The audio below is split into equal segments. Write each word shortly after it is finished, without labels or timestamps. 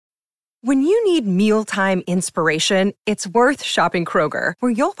When you need mealtime inspiration, it's worth shopping Kroger,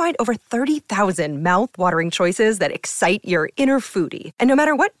 where you'll find over 30,000 mouth-watering choices that excite your inner foodie. And no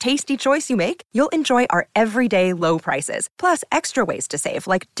matter what tasty choice you make, you'll enjoy our everyday low prices, plus extra ways to save,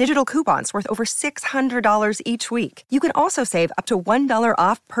 like digital coupons worth over $600 each week. You can also save up to $1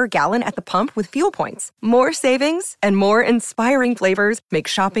 off per gallon at the pump with fuel points. More savings and more inspiring flavors make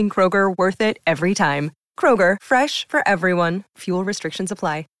shopping Kroger worth it every time. Kroger, fresh for everyone. Fuel restrictions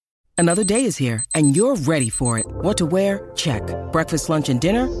apply. Another day is here, and you're ready for it. What to wear? Check. Breakfast, lunch, and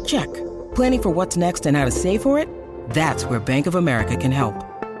dinner? Check. Planning for what's next and how to save for it? That's where Bank of America can help.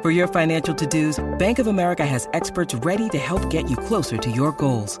 For your financial to-dos, Bank of America has experts ready to help get you closer to your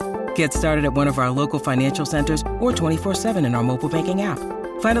goals. Get started at one of our local financial centers or 24/7 in our mobile banking app.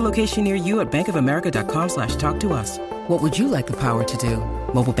 Find a location near you at bankofamerica.com/talktous. What would you like the power to do?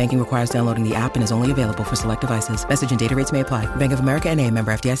 Mobile banking requires downloading the app and is only available for select devices. Message and data rates may apply. Bank of America N.A.,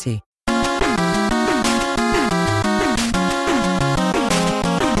 member FDIC.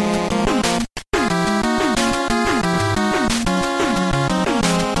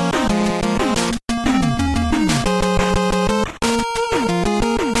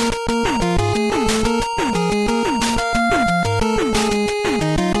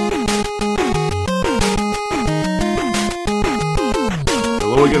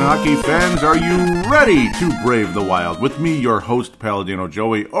 Hockey fans, are you ready to brave the wild? With me, your host, Paladino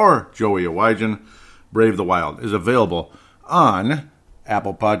Joey, or Joey Awajan. Brave the Wild is available on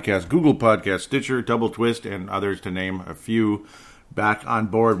Apple Podcasts, Google Podcasts, Stitcher, Double Twist, and others to name a few. Back on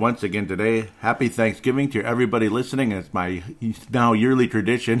board once again today. Happy Thanksgiving to everybody listening. It's my now yearly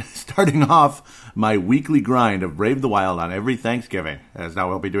tradition, starting off my weekly grind of Brave the Wild on every Thanksgiving, as now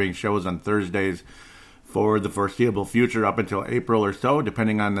we'll be doing shows on Thursdays for the foreseeable future up until April or so,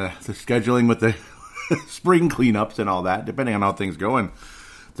 depending on the scheduling with the spring cleanups and all that, depending on how things go and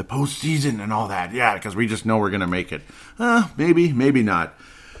the postseason and all that. Yeah, because we just know we're going to make it. Maybe, maybe not.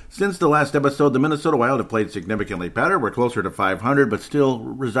 Since the last episode, the Minnesota Wild have played significantly better. We're closer to 500, but still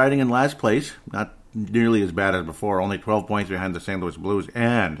residing in last place. Not nearly as bad as before. Only 12 points behind the St. Louis Blues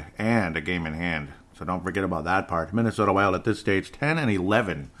and a game in hand. So don't forget about that part. Minnesota Wild at this stage,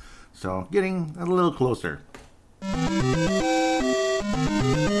 10-11. So, getting a little closer.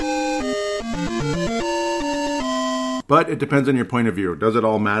 But it depends on your point of view. Does it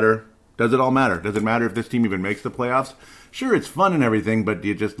all matter? Does it all matter? Does it matter if this team even makes the playoffs? Sure, it's fun and everything, but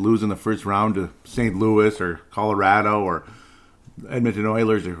you just lose in the first round to St. Louis or Colorado or Edmonton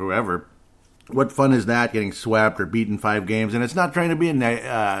Oilers or whoever. What fun is that, getting swept or beaten 5 games? And it's not trying to be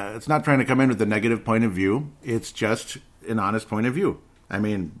it's not trying to come in with a negative point of view. It's just an honest point of view. I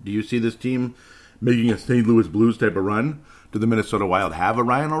mean, do you see this team making a St. Louis Blues type of run? Do the Minnesota Wild have a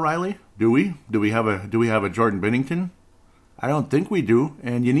Ryan O'Reilly? Do we? Do we have a Jordan Binnington? I don't think we do,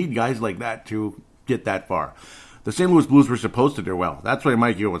 and you need guys like that to get that far. The St. Louis Blues were supposed to do well. That's why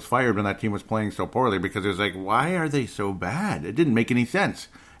Mike Yeo was fired when that team was playing so poorly, because it was like, why are they so bad? It didn't make any sense.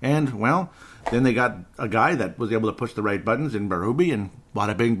 And, well, then they got a guy that was able to push the right buttons in Berube, and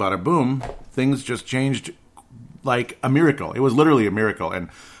bada bing, bada boom, things just changed like a miracle. It was literally a miracle. And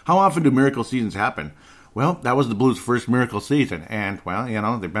how often do miracle seasons happen? Well, that was the Blues' first miracle season. And, well,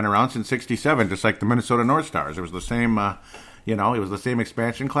 they've been around since 1967, just like the Minnesota North Stars. It was the same, it was the same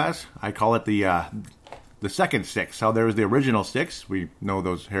expansion class. I call it the second six. So there was the original six. We know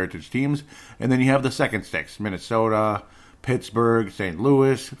those heritage teams. And then you have the second six. Minnesota, Pittsburgh, St.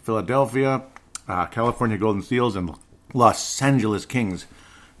 Louis, Philadelphia, California Golden Seals, and Los Angeles Kings,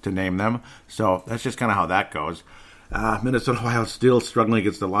 to name them. So that's just kind of how that goes. Minnesota Wild still struggling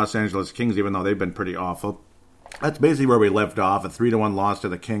against the Los Angeles Kings, even though they've been pretty awful. That's basically where we left off, a 3-1 loss to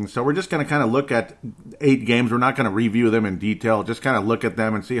the Kings. So we're just going to kind of look at 8 games. We're not going to review them in detail. Just kind of look at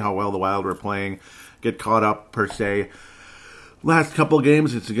them and see how well the Wild were playing, get caught up, per se. Last couple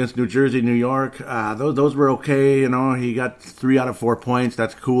games, it's against New Jersey, New York. Those were okay. He got 3 out of 4 points.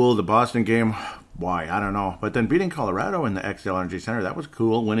 That's cool. The Boston game, why? I don't know. But then beating Colorado in the XL Energy Center, that was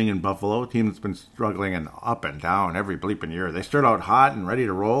cool. Winning in Buffalo, a team that's been struggling and up and down every bleeping year. They start out hot and ready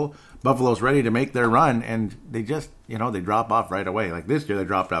to roll. Buffalo's ready to make their run, and they just, they drop off right away. Like this year, they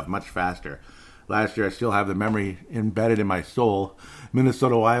dropped off much faster. Last year, I still have the memory embedded in my soul.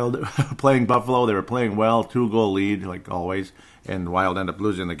 Minnesota Wild playing Buffalo, they were playing well, 2-goal lead, like always, and Wild ended up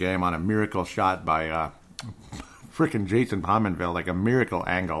losing the game on a miracle shot by freaking Jason Pominville, like a miracle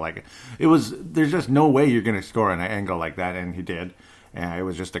angle. Like there's just no way you're going to score an angle like that, and he did. And it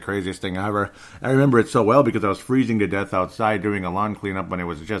was just the craziest thing ever. I remember it so well because I was freezing to death outside doing a lawn cleanup when it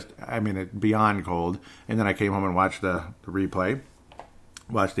was just, beyond cold. And then I came home and watched the replay,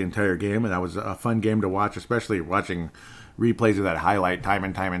 watched the entire game, and that was a fun game to watch, especially watching replays of that highlight time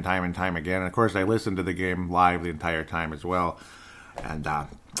and time again. And of course, I listened to the game live the entire time as well. And that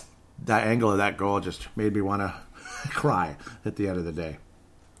angle of that goal just made me want to cry at the end of the day.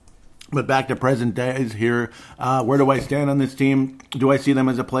 But back to present days here. Where do I stand on this team? Do I see them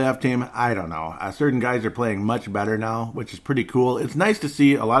as a playoff team? I don't know. Certain guys are playing much better now, which is pretty cool. It's nice to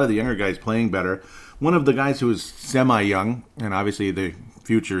see a lot of the younger guys playing better. One of the guys who is semi-young, and obviously the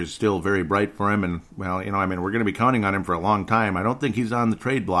future is still very bright for him, and, well, we're going to be counting on him for a long time. I don't think he's on the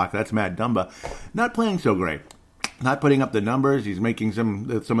trade block. That's Matt Dumba. Not playing so great. Not putting up the numbers. He's making some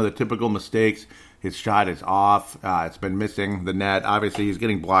of the typical mistakes. His shot is off. It's been missing the net. Obviously, he's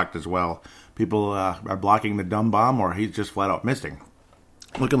getting blocked as well. People are blocking the dumb bomb, or he's just flat out missing.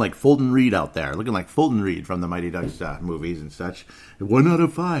 Looking like Fulton Reed out there. Looking like Fulton Reed from the Mighty Ducks movies and such. 1 out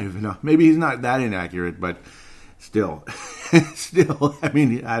of 5. Maybe he's not that inaccurate, but still.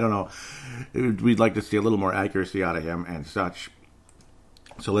 I don't know. We'd like to see a little more accuracy out of him and such.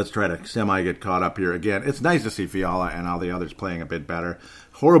 So let's try to semi-get caught up here again. It's nice to see Fiala and all the others playing a bit better.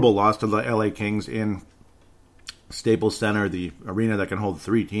 Horrible loss to the LA Kings in Staples Center, the arena that can hold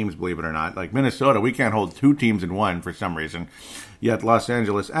 3 teams, believe it or not. Like Minnesota, we can't hold 2 teams in one for some reason. Yet Los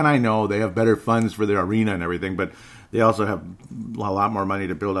Angeles, and I know they have better funds for their arena and everything, but they also have a lot more money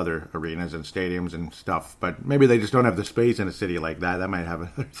to build other arenas and stadiums and stuff. But maybe they just don't have the space in a city like that. That might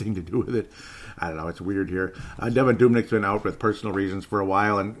have anything to do with it. I don't know. It's weird here. Devin Dubnyk's been out with personal reasons for a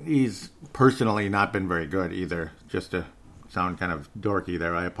while, and he's personally not been very good either. Just to sound kind of dorky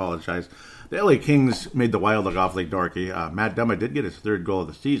there, I apologize. The LA Kings made the Wild look awfully dorky. Matt Dumba did get his 3rd goal of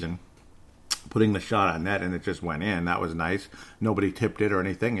the season, putting the shot on net, and it just went in. That was nice. Nobody tipped it or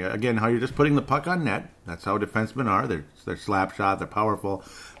anything. Again, how you're just putting the puck on net. That's how defensemen are. They're slap shot. They're powerful.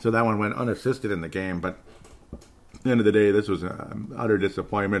 So that one went unassisted in the game, but at the end of the day, this was an utter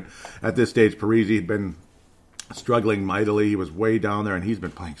disappointment. At this stage, Parise had been struggling mightily. He was way down there, and he's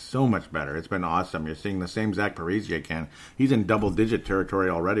been playing so much better. It's been awesome. You're seeing the same Zach Parise again. He's in double-digit territory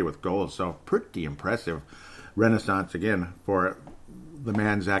already with goals, so pretty impressive renaissance again for the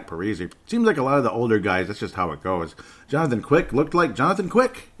man Zach Parise. Seems like a lot of the older guys, that's just how it goes. Jonathan Quick looked like Jonathan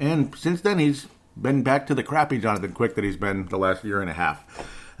Quick, and since then he's been back to the crappy Jonathan Quick that he's been the last year and a half.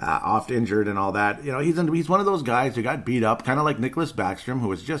 Oft injured and all that. He's one of those guys who got beat up, kind of like Nicholas Backstrom, who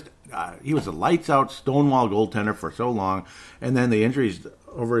was just, he was a lights-out Stonewall goaltender for so long, and then the injuries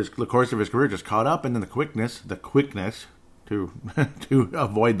over the course of his career just caught up, and then the quickness to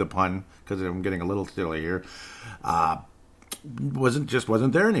avoid the pun, because I'm getting a little silly here,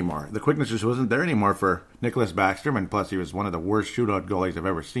 wasn't there anymore. The quickness just wasn't there anymore for Nicholas Backstrom, and plus he was one of the worst shootout goalies I've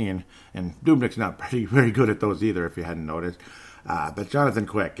ever seen, and Dubnyk's not very good at those either, if you hadn't noticed. But Jonathan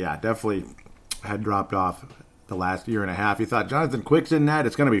Quick, yeah, definitely had dropped off the last year and a half. You thought Jonathan Quick's in that.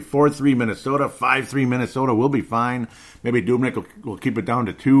 It's going to be 4-3 Minnesota, 5-3 Minnesota. We'll be fine. Maybe Dubnyk will keep it down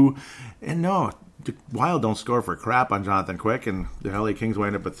to 2. And no, the Wild don't score for crap on Jonathan Quick, and the LA Kings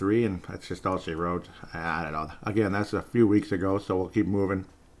wind up at 3, and that's just all she wrote. I don't know. Again, that's a few weeks ago, so we'll keep moving.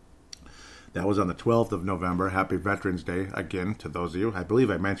 That was on the 12th of November. Happy Veterans Day again to those of you. I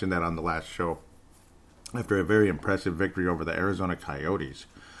believe I mentioned that on the last show. After a very impressive victory over the Arizona Coyotes.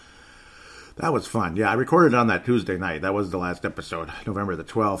 That was fun. Yeah, I recorded it on that Tuesday night. That was the last episode, November the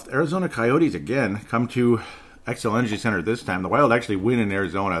 12th. Arizona Coyotes, again, come to Xcel Energy Center this time. The Wild actually win in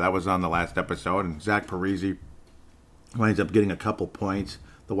Arizona. That was on the last episode. And Zach Parise winds up getting a couple points.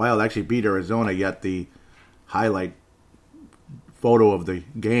 The Wild actually beat Arizona, yet the highlight photo of the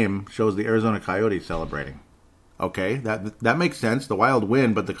game shows the Arizona Coyotes celebrating. Okay, that makes sense. The Wild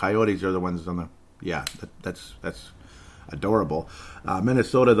win, but the Coyotes are the ones on the... Yeah, that's adorable.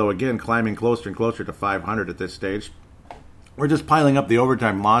 Minnesota, though, again, climbing closer and closer to 500 at this stage. We're just piling up the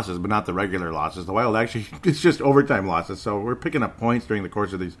overtime losses, but not the regular losses. The Wild actually, it's just overtime losses. So we're picking up points during the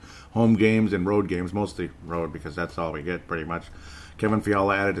course of these home games and road games, mostly road because that's all we get pretty much. Kevin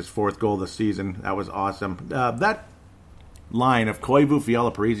Fiala added his 4th goal of the season. That was awesome. That line of Koivu,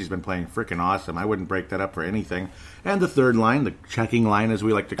 Fiala, Parise has been playing freaking awesome. I wouldn't break that up for anything. And the third line, the checking line as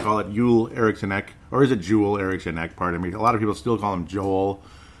we like to call it, Joel Eriksson-Ek, or is it Joel Eriksson-Ek, pardon me. A lot of people still call him Joel.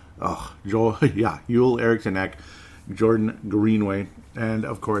 Joel, yeah, Joel Eriksson-Ek, Jordan Greenway, and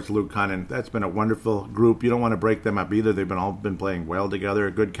of course Luke Cunnin. That's been a wonderful group. You don't want to break them up either. They've all been playing well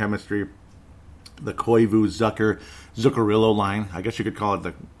together, good chemistry. The Koivu, Zuccarello line, I guess you could call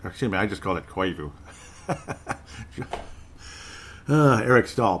it I just called it Koivu. Eric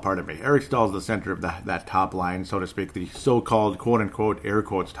Stahl, pardon me. Eric Stahl is the center of that top line, so to speak, the so-called, quote-unquote, air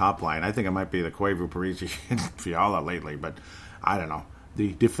quotes top line. I think it might be the Koivu, Parise, and Fiala lately, but I don't know.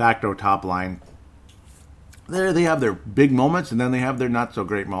 The de facto top line. they have their big moments, and then they have their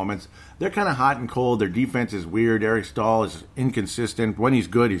not-so-great moments. They're kind of hot and cold. Their defense is weird. Eric Staal is inconsistent. When he's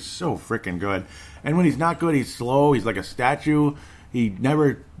good, he's so freaking good. And when he's not good, he's slow. He's like a statue. He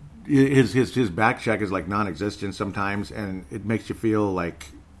never... His back check is like non-existent sometimes, and it makes you feel like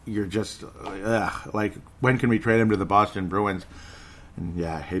you're just... like, when can we trade him to the Boston Bruins? And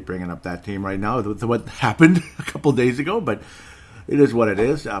yeah, I hate bringing up that team right now with what happened a couple days ago, but it is what it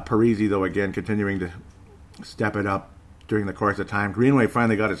is. Parise, though, again, continuing to step it up during the course of time. Greenway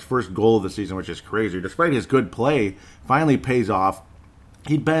finally got his first goal of the season, which is crazy. Despite his good play, finally pays off.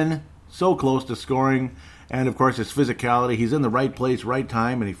 He'd been so close to scoring, and of course his physicality. He's in the right place, right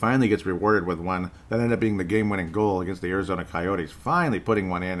time, and he finally gets rewarded with one. That ended up being the game-winning goal against the Arizona Coyotes. Finally putting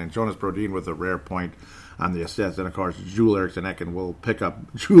one in, and Jonas Brodin with a rare point on the assist. And of course, Joel Eriksson Ek would pick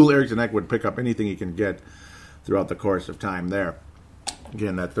up anything he can get throughout the course of time there.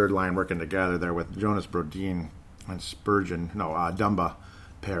 Again, that third line working together there with Jonas Brodin and Dumba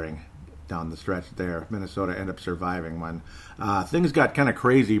pairing down the stretch there. Minnesota ended up surviving one. Things got kind of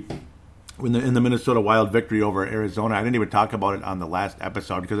crazy in the Minnesota Wild victory over Arizona. I didn't even talk about it on the last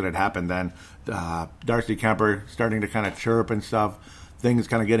episode because it had happened then. Darcy Kemper starting to kind of chirp and stuff. Things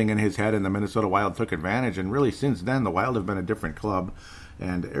kind of getting in his head, and the Minnesota Wild took advantage. And really, since then, the Wild have been a different club.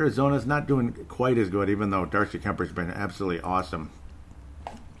 And Arizona's not doing quite as good, even though Darcy Kemper's been absolutely awesome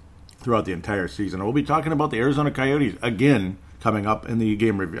throughout the entire season. We'll be talking about the Arizona Coyotes again coming up in the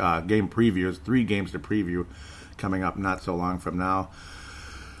game previews. 3 games to preview coming up not so long from now.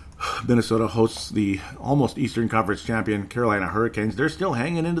 Minnesota hosts the almost Eastern Conference champion Carolina Hurricanes. They're still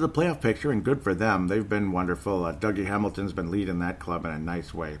hanging into the playoff picture, and good for them. They've been wonderful. Dougie Hamilton's been leading that club in a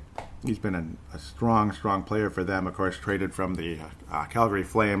nice way. He's been a strong player for them. Of course, traded from the Calgary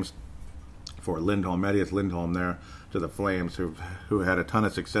Flames for Elias Lindholm there to the Flames, who had a ton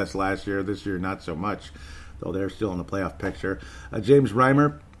of success last year. This year, not so much, though they're still in the playoff picture. James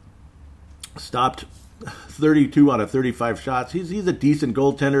Reimer stopped 32 out of 35 shots. He's a decent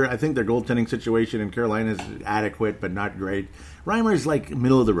goaltender. I think their goaltending situation in Carolina is adequate, but not great. Reimer's like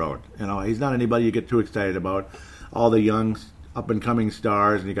middle of the road. He's not anybody you get too excited about. All the young up-and-coming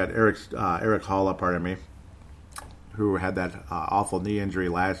stars, and you got Eric Halla, who had that awful knee injury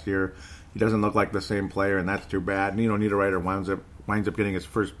last year. He doesn't look like the same player, and that's too bad. Nino Niederreiter winds up getting his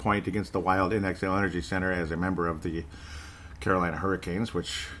first point against the Wild in XL Energy Center as a member of the Carolina Hurricanes,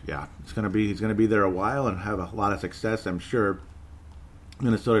 which, he's going to be there a while and have a lot of success, I'm sure.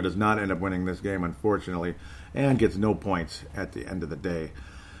 Minnesota does not end up winning this game, unfortunately, and gets no points at the end of the day.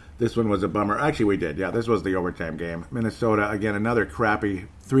 This one was a bummer. Actually, we did. Yeah, this was the overtime game. Minnesota, again, another crappy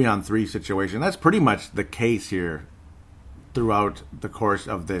 3-on-3 situation. That's pretty much the case here throughout the course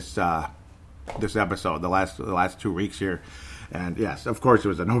of this episode, the last 2 weeks here. And yes, of course, it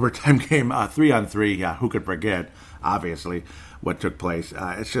was an overtime game, 3-on-3. Yeah, who could forget, obviously, what took place.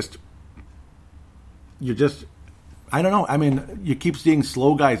 It's just, I don't know. I mean, you keep seeing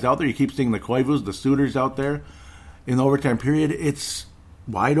slow guys out there. You keep seeing the Koivus, the Suitors out there in the overtime period. It's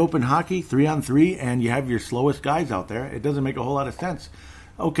wide open hockey, 3-on-3, and you have your slowest guys out there. It doesn't make a whole lot of sense.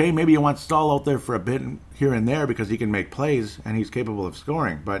 Okay, maybe you want Staal out there for a bit here and there because he can make plays and he's capable of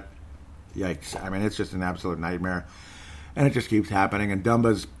scoring. But yikes! I mean, it's just an absolute nightmare. And it just keeps happening. And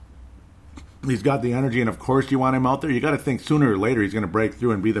he's got the energy, and of course you want him out there. You got to think sooner or later he's going to break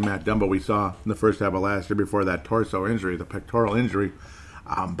through and be the Matt Dumba we saw in the first half of last year before that torso injury, the pectoral injury.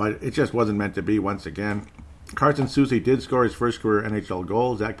 But it just wasn't meant to be once again. Carson Soucy did score his first career NHL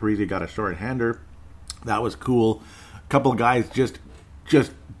goal. Zach Parise got a short-hander. That was cool. A couple of guys just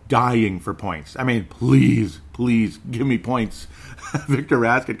dying for points. I mean, please give me points. Victor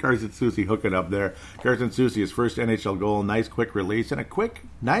Rask and Carson Soucy hook it up there. Carson Soucy, his first NHL goal. Nice quick release and a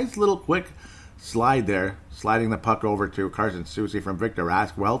nice little quick slide there. Sliding the puck over to Carson Soucy from Victor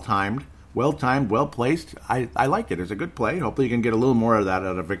Rask. Well-timed, well-placed. I like it. It's a good play. Hopefully you can get a little more of that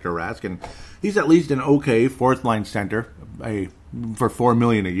out of Victor Rask. And he's at least an okay fourth-line center for $4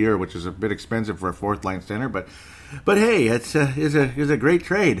 million a year, which is a bit expensive for a fourth-line center. But hey, it's a great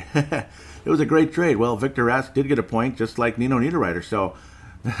trade. It was a great trade. Well, Victor Rask did get a point, just like Nino Niederreiter. So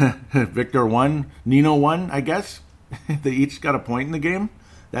Victor won, Nino won, I guess. They each got a point in the game.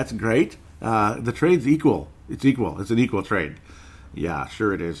 That's great. The trade's equal. It's equal. It's an equal trade. Yeah,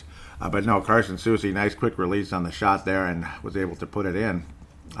 sure it is. But no, Carson Soucy, nice quick release on the shot there and was able to put it in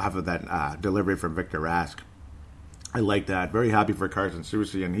off of that delivery from Victor Rask. I like that. Very happy for Carson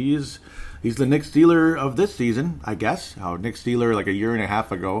Soucy, and he's the Nick Steeler of this season, I guess. Nick Steeler, like a year and a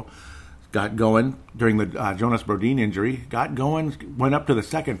half ago, got going during the Jonas Brodin injury. Got going, went up to the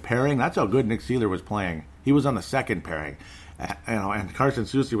second pairing. That's how good Nick Steeler was playing. He was on the second pairing, and Carson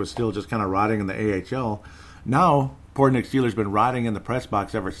Soucy was still just kind of rotting in the AHL. Now, poor Nick Steeler's been rotting in the press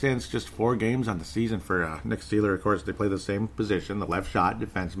box ever since. Just 4 games on the season for Nick Steeler. Of course, they play the same position, the left shot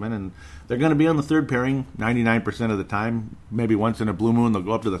defenseman, and they're going to be on the third pairing 99% of the time. Maybe once in a blue moon they'll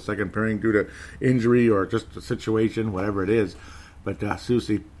go up to the second pairing due to injury or just a situation, whatever it is. But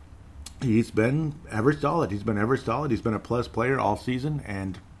Soucy, he's been ever solid. He's been ever solid. He's been a plus player all season,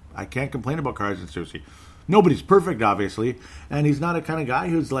 and I can't complain about Carson Soucy. Nobody's perfect, obviously, and he's not a kind of guy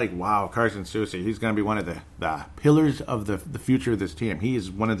who's like, wow, Carson Soucy, he's going to be one of the pillars of the future of this team. He is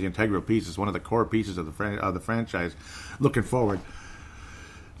one of the integral pieces, one of the core pieces of the franchise looking forward.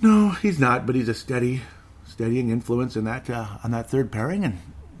 No, he's not, but he's a steadying influence in that on that third pairing, and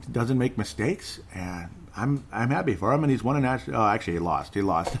doesn't make mistakes, and I'm happy for him. And he's won a national. Oh, actually, he lost.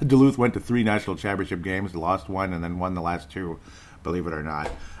 Duluth went to 3 national championship games, lost 1, and then won the last 2. Believe it or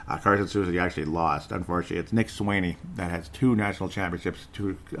not, Carson Soucy actually lost. Unfortunately, it's Nick Swaney that has 2 national championships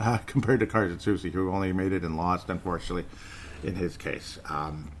compared to Carson Soucy, who only made it and lost, unfortunately, in his case.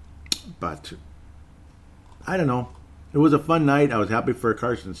 But I don't know. It was a fun night. I was happy for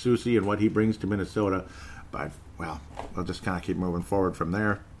Carson Soucy and what he brings to Minnesota. But, well, I'll just kind of keep moving forward from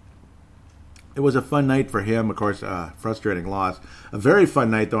there. It was a fun night for him, of course, frustrating loss. A very fun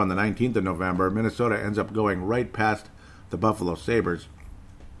night, though, on the 19th of November. Minnesota ends up going right past the Buffalo Sabres.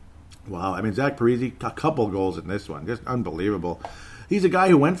 Wow, I mean, Zach Parise, a couple goals in this one. Just unbelievable. He's a guy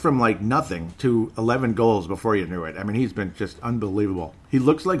who went from, like, nothing to 11 goals before you knew it. I mean, he's been just unbelievable. He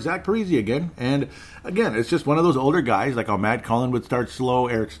looks like Zach Parise again. And, again, it's just one of those older guys, like how Matt Cullen would start slow.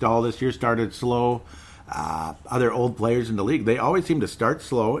 Eric Stahl this year started slow. Other old players in the league, they always seem to start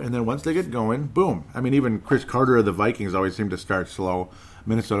slow, and then once they get going, boom. I mean, even Chris Carter of the Vikings always seemed to start slow.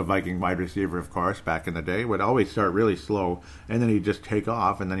 Minnesota Viking wide receiver, of course, back in the day, would always start really slow, and then he'd just take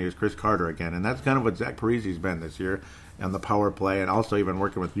off, and then he was Chris Carter again. And that's kind of what Zach Parise's been this year on the power play, and also even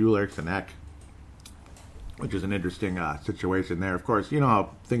working with Ulrich Senek, which is an interesting situation there. Of course, you know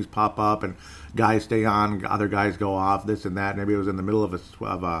how things pop up, and guys stay on, other guys go off, this and that. Maybe it was in the middle of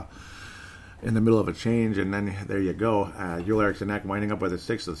a change, and then there you go. Ulrich Senek winding up with a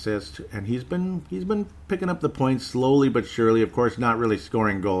 6th assist, and he's been picking up the points slowly but surely. Of course, not really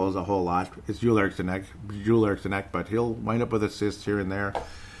scoring goals a whole lot. It's Ulrich Senek, but he'll wind up with assists here and there.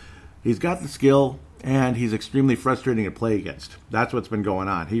 He's got the skill, and he's extremely frustrating to play against. That's what's been going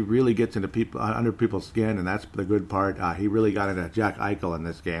on. He really gets into under people's skin, and that's the good part. He really got into Jack Eichel in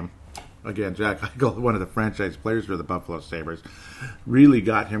this game. Again, Jack Eichel, one of the franchise players for the Buffalo Sabres, really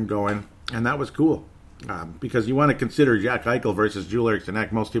got him going. And that was cool, because you want to consider Jack Eichel versus Ulrich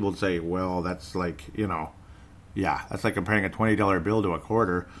Senek. Most people would say, well, that's like, that's like comparing a $20 bill to a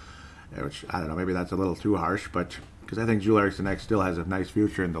quarter, which, I don't know, maybe that's a little too harsh, but because I think Ulrich Senek still has a nice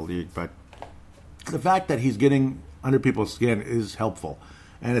future in the league. But the fact that he's getting under people's skin is helpful.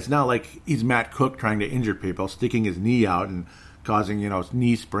 And it's not like he's Matt Cook trying to injure people, sticking his knee out and causing,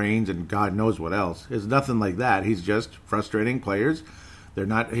 knee sprains and God knows what else. It's nothing like that. He's just frustrating players. They're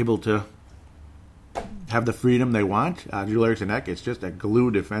not able to have the freedom they want. Ulrich Senek is just a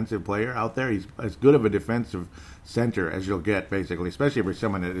glue defensive player out there. He's as good of a defensive center as you'll get, basically, especially for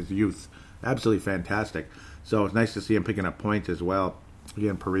someone at his youth. Absolutely fantastic. So it's nice to see him picking up points as well.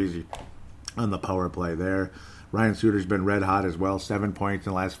 Again, Parise on the power play there. Ryan Suter's been red hot as well, 7 points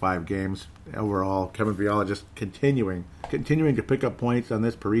in the last 5 games. Overall, Kevin Fiala just continuing to pick up points on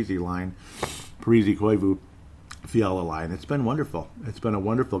this Parise line. Parise, Koivu, Fiala line. It's been wonderful. It's been a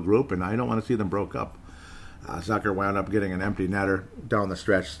wonderful group, and I don't want to see them broke up. Zucker wound up getting an empty netter down the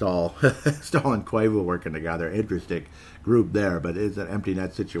stretch. Stahl and Koivu working together. Interesting group there, but it's an empty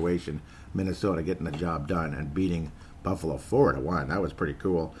net situation. Minnesota getting the job done and beating Buffalo 4-1. That was pretty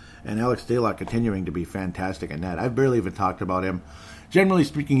cool. And Alex Stalock continuing to be fantastic in net. I've barely even talked about him. Generally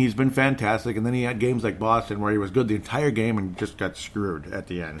speaking, he's been fantastic, and then he had games like Boston where he was good the entire game and just got screwed at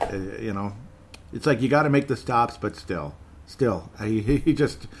the end. It's like you got to make the stops, but still, he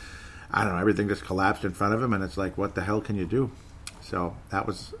just, I don't know, everything just collapsed in front of him, and it's like, what the hell can you do? So that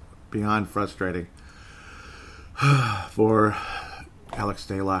was beyond frustrating for Alex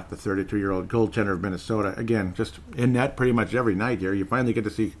Stalock, the 32-year-old goaltender of Minnesota. Again, just in net pretty much every night here. You finally get to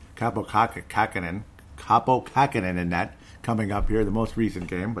see Kaapo Kähkönen in net coming up here, the most recent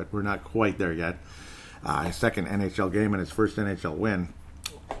game, but we're not quite there yet. His second NHL game and his first NHL win.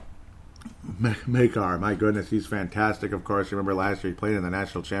 Makar, my goodness, he's fantastic. Of course, remember last year he played in the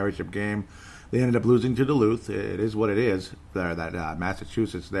national championship game. They ended up losing to Duluth. It is what it is. There, that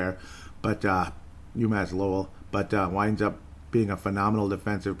Massachusetts there, but UMass Lowell. But winds up being a phenomenal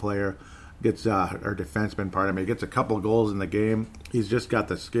defensive player. Gets or defenseman, pardon me. Gets a couple goals in the game. He's just got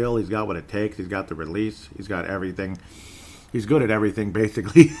the skill. He's got what it takes. He's got the release. He's got everything. He's good at everything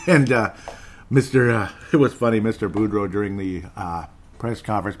basically. And It was funny, Mr. Boudreau during the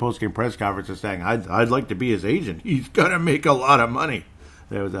post-game press conference is saying, I'd like to be his agent. He's going to make a lot of money.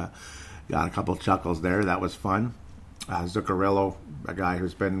 There was got a couple chuckles there. That was fun. Zuccarello, a guy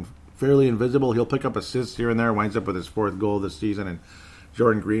who's been fairly invisible. He'll pick up assists here and there, winds up with his 4th goal this season. And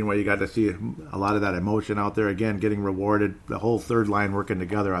Jordan Greenway, you got to see a lot of that emotion out there. Again, getting rewarded. The whole third line working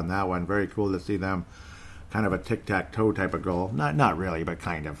together on that one. Very cool to see them. Kind of a tic-tac-toe type of goal. Not really, but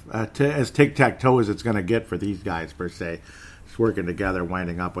kind of. As tic-tac-toe as it's going to get for these guys, per se. Just working together,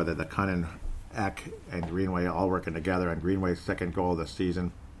 winding up with it. The Cunnin, Eck, and Greenway all working together on Greenway's 2nd goal this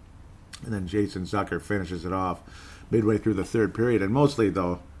season. And then Jason Zucker finishes it off midway through the 3rd period. And mostly,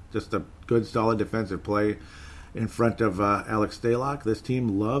 though, just a good, solid defensive play in front of Alex Stalock. This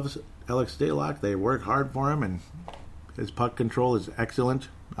team loves Alex Stalock. They work hard for him, and his puck control is excellent.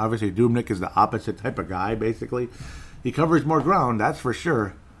 Obviously, Dubnyk is the opposite type of guy, basically. He covers more ground, that's for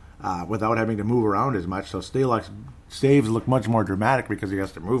sure, without having to move around as much. So Stalock's saves look much more dramatic because he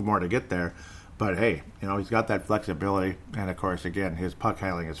has to move more to get there. But, hey, he's got that flexibility. And, of course, again, his puck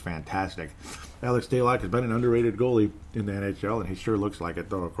handling is fantastic. Alex Stalock has been an underrated goalie in the NHL, and he sure looks like it,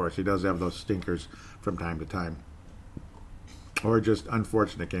 though, of course. He does have those stinkers from time to time. Or just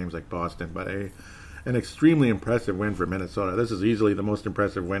unfortunate games like Boston. But an extremely impressive win for Minnesota. This is easily the most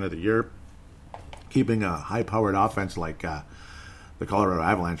impressive win of the year. Keeping a high-powered offense like the Colorado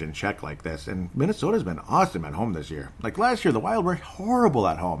Avalanche in check like this. And Minnesota's been awesome at home this year. Like last year, the Wild were horrible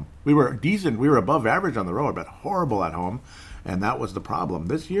at home. We were decent. We were above average on the road, but horrible at home. And that was the problem.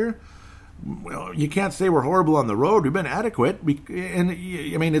 This year, well, you can't say we're horrible on the road. We've been adequate.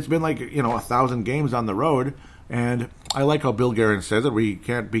 It's been like, 1,000 games on the road. And I like how Bill Guerin says it. We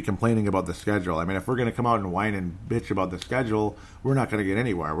can't be complaining about the schedule. I mean, if we're going to come out and whine and bitch about the schedule, we're not going to get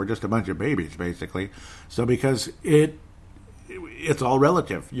anywhere. We're just a bunch of babies, basically. So because it's all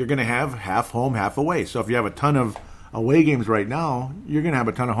relative. You're going to have half home, half away. So if you have a ton of away games right now, you're going to have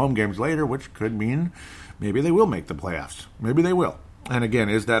a ton of home games later, which could mean maybe they will make the playoffs. Maybe they will. And again,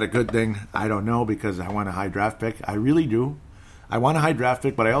 is that a good thing? I don't know, because I want a high draft pick. I really do. I want a high draft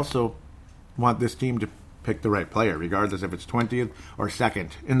pick, but I also want this team to pick the right player, regardless if it's 20th or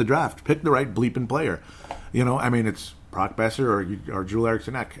 2nd in the draft. Pick the right bleeping player. It's Brock Boeser or Joel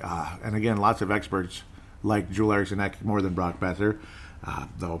Eriksson Ek. And again, lots of experts like Joel Eriksson Ek more than Brock Boeser.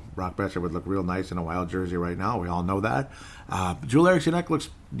 Though Brock Boeser would look real nice in a Wild jersey right now. We all know that. Joel Eriksson Ek looks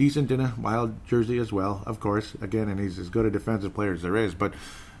decent in a Wild jersey as well, of course. Again, and he's as good a defensive player as there is. But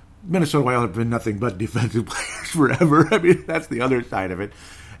Minnesota Wild have been nothing but defensive players forever. That's the other side of it.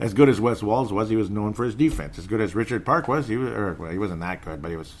 As good as Wes Walz was, he was known for his defense. As good as Richard Park was, he wasn't that good,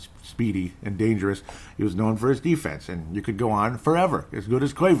 but he was speedy and dangerous. He was known for his defense, and you could go on forever. As good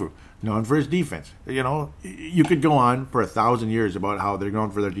as Koivu, known for his defense. You could go on for 1,000 years about how they're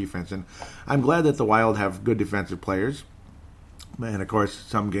known for their defense, and I'm glad that the Wild have good defensive players. And, of course,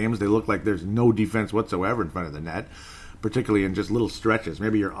 some games they look like there's no defense whatsoever in front of the net, particularly in just little stretches.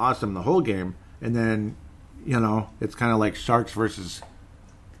 Maybe you're awesome the whole game, and then, it's kind of like Sharks versus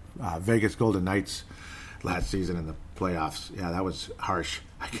Vegas Golden Knights last season in the playoffs. Yeah, that was harsh.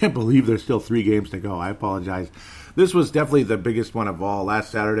 I can't believe there's still 3 games to go. I apologize. This was definitely the biggest one of all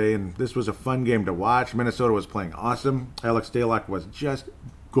last Saturday, and this was a fun game to watch. Minnesota was playing awesome. Alex Stalock was just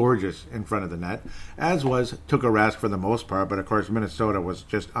gorgeous in front of the net, as was Tuukka Rask for the most part, but of course Minnesota was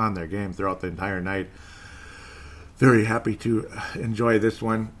just on their game throughout the entire night. Very happy to enjoy this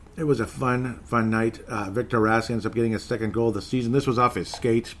one. It was a fun there Victor Rask ends up getting his 2nd goal of the season. This was off his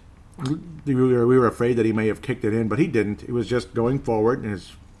skate. We were afraid that he may have kicked it in, but he didn't. It was just going forward, and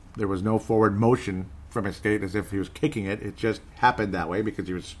there was no forward motion from his skate as if he was kicking it. It just happened that way because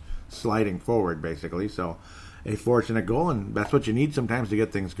he was sliding forward, basically. So a fortunate goal, and that's what you need sometimes to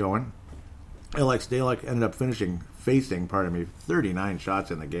get things going. Alex Stalock ended up facing 39 shots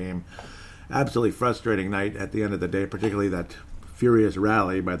in the game. Absolutely frustrating night at the end of the day, particularly that furious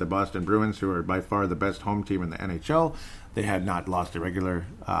rally by the Boston Bruins, who are by far the best home team in the NHL. They had not lost a regular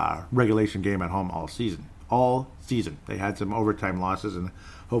regulation game at home all season. They had some overtime losses, and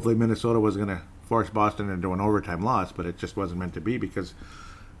hopefully Minnesota was going to force Boston into an overtime loss, but it just wasn't meant to be because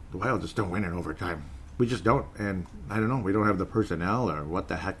the Wild just don't win in overtime. We just don't, and I don't know, we don't have the personnel or what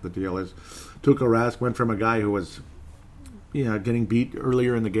the heck the deal is. Tuukka Rask went from a guy who was getting beat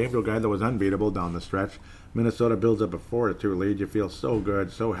earlier in the game to a guy that was unbeatable down the stretch. Minnesota builds up a 4-2 lead. You feel so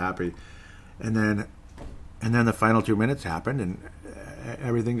good, so happy. And then the final 2 minutes happened, and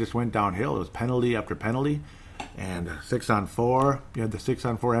everything just went downhill. It was penalty after penalty, and 6-on-4. You had the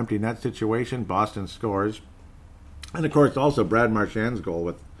 6-on-4 empty net situation. Boston scores. And, of course, also Brad Marchand's goal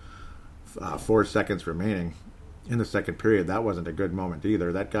with 4 seconds remaining in the second period. That wasn't a good moment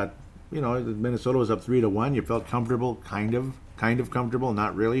either. That got Minnesota was up 3-1. You felt comfortable, kind of comfortable,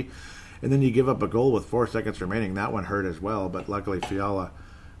 not really. And then you give up a goal with 4 seconds remaining. That one hurt as well, but luckily Fiala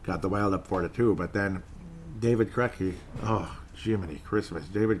got the Wild up 4-2. But then David Krecke, oh, Jiminy Christmas.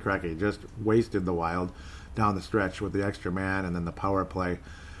 David Krecke just wasted the Wild down the stretch with the extra man and then the power play.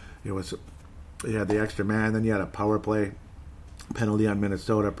 You had the extra man, then you had a power play penalty on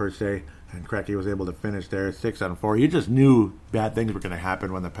Minnesota per se, and Krecke was able to finish there 6-on-4. You just knew bad things were going to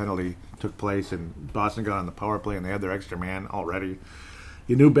happen when the penalty took place and Boston got on the power play and they had their extra man already.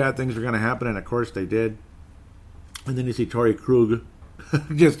 You knew bad things were going to happen, and of course they did. And then you see Torrey Krug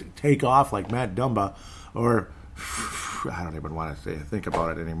just take off like Matt Dumba, or I don't even want to think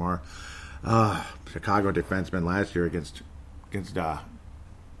about it anymore. Chicago defenseman last year against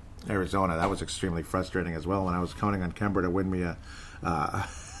Arizona. That was extremely frustrating as well when I was counting on Kemper to win me a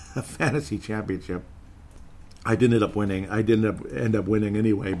fantasy championship. I didn't end up winning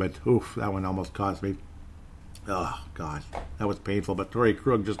anyway, but that one almost cost me. Oh God, that was painful. But Torrey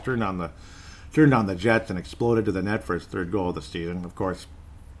Krug just turned on the Jets and exploded to the net for his third goal of the season. Of course,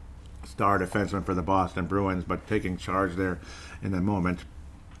 star defenseman for the Boston Bruins, but taking charge there in the moment.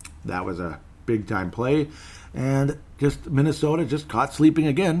 That was a big time play, and just Minnesota just caught sleeping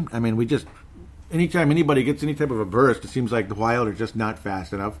again. I mean, anytime anybody gets any type of a burst, it seems like the Wild are just not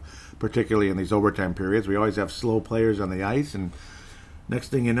fast enough, particularly in these overtime periods. We always have slow players on the ice, and next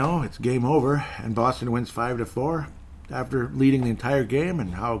thing you know, it's game over, and Boston wins 5-4 after leading the entire game.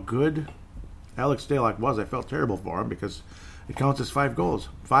 And how good Alex Stalock was, I felt terrible for him because it counts as 5 goals.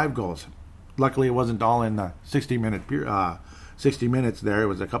 5 goals. Luckily, it wasn't all in the 60 minutes there. It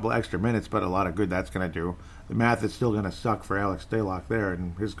was a couple extra minutes, but a lot of good that's going to do. The math is still going to suck for Alex Stalock there,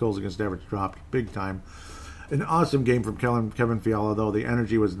 and his goals against average dropped big time. An awesome game from Kevin Fiala, though. The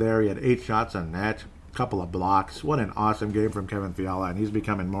energy was there. He had 8 shots on net, a couple of blocks. What an awesome game from Kevin Fiala, and he's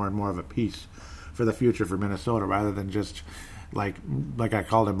becoming more and more of a piece for the future for Minnesota rather than just like I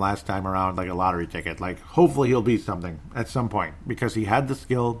called him last time around, like a lottery ticket. Like, hopefully he'll be something at some point because he had the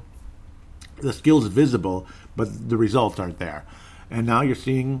skill. The skill's visible, but the results aren't there. And now you're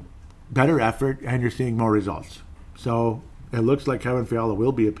seeing better effort and you're seeing more results. So it looks like Kevin Fiala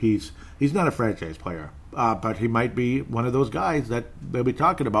will be a piece. He's not a franchise player, but he might be one of those guys that they'll be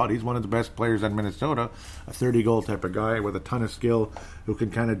talking about. He's one of the best players in Minnesota, a 30-goal type of guy with a ton of skill who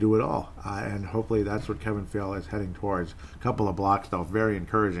can kind of do it all. And hopefully that's what Kevin Fiala is heading towards. A couple of blocks, though, very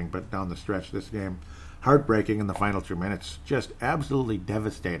encouraging, but down the stretch this game, heartbreaking in the final 2 minutes. Just absolutely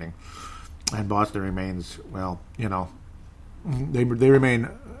devastating. And Boston remains, they remain,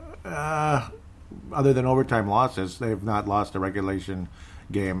 other than overtime losses, they have not lost a regulation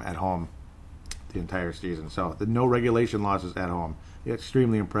game at home the entire season. So no regulation losses at home.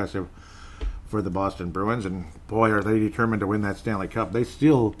 Extremely impressive for the Boston Bruins, and boy, are they determined to win that Stanley Cup. They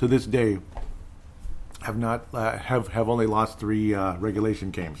still, to this day, have not have only lost 3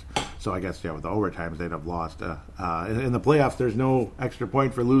 regulation games. So I guess, with the overtimes, they'd have lost. In the playoffs, there's no extra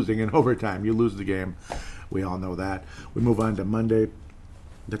point for losing in overtime. You lose the game. We all know that. We move on to Monday,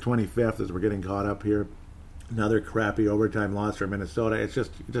 the 25th, as we're getting caught up here. Another crappy overtime loss for Minnesota. It's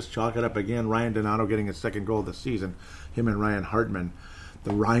just chalk it up again. Ryan Donato getting his second goal of the season. Him and Ryan Hartman,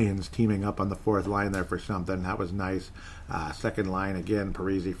 the Ryans teaming up on the fourth line there for something. That was nice. Second line, again,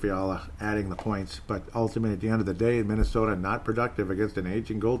 Parise, Fiala adding the points. But ultimately, at the end of the day, Minnesota not productive against an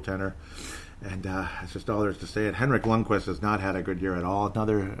aging goaltender. And that's just all there is to say. Henrik Lundqvist has not had a good year at all.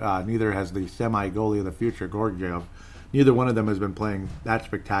 Neither has the semi-goalie of the future, Georgiev. Neither one of them has been playing that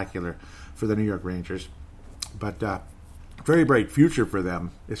spectacular for the New York Rangers. But very bright future for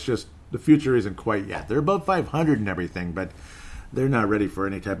them. It's just the future isn't quite yet. They're above 500 and everything, but they're not ready for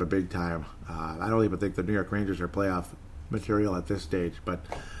any type of big time. I don't even think the New York Rangers are playoff material at this stage, but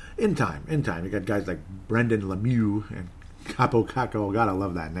in time. You got guys like Brendan Lemieux and Capo Caco. Gotta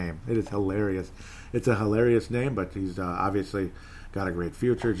love that name. It is hilarious. It's a hilarious name, but he's obviously got a great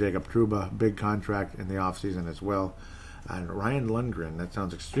future. Jacob Trouba, big contract in the offseason as well. And Ryan Lundgren, that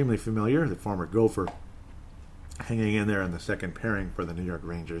sounds extremely familiar, the former Gopher, hanging in there in the second pairing for the New York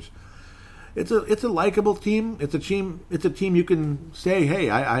Rangers. It's a likable team. It's a team you can say, hey,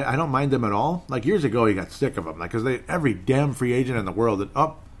 I don't mind them at all. Like years ago, you got sick of them, because every damn free agent in the world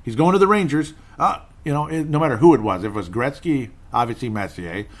he's going to the Rangers. No matter who it was. If it was Gretzky, obviously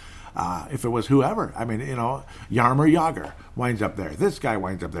Messier. If it was whoever, Jaromir Jagr winds up there. This guy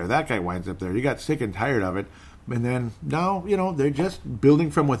winds up there. That guy winds up there. You got sick and tired of it. And then now, they're just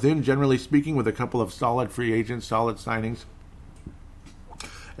building from within, generally speaking, with a couple of solid free agents, solid signings.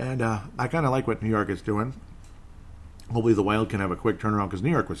 And I kind of like what New York is doing. Hopefully the Wild can have a quick turnaround because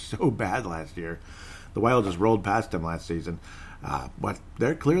New York was so bad last year. The Wild just rolled past them last season. But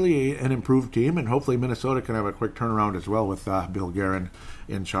they're clearly an improved team, and hopefully Minnesota can have a quick turnaround as well with Bill Guerin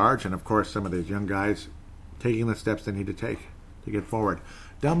in charge. And, of course, some of these young guys taking the steps they need to take to get forward.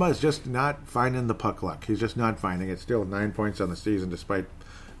 Dumba is just not finding the puck luck. He's just not finding it. Still 9 points on the season despite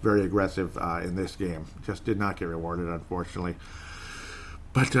very aggressive in this game. Just did not get rewarded, unfortunately.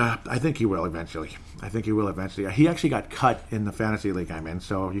 But I think he will eventually. He actually got cut in the fantasy league I'm in,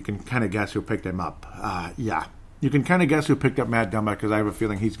 so you can kind of guess who picked him up. You can kind of guess who picked up Matt Dumba because I have a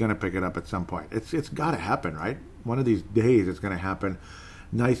feeling he's going to pick it up at some point. It's got to happen, right? One of these days it's going to happen.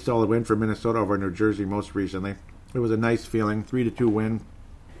 Nice solid win for Minnesota over New Jersey most recently. It was a nice feeling, 3-2 win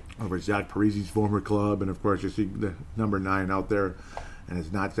over Zach Parise's former club. And, of course, you see the number 9 out there. And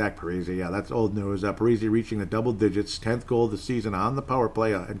it's not Zach Parise. Yeah, that's old news. Parise reaching the double digits, 10th goal of the season on the power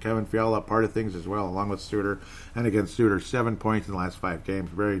play. And Kevin Fiala part of things as well, along with Suter. And against Suter, 7 points in the last 5 games.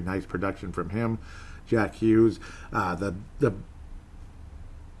 Very nice production from him. Jack Hughes, the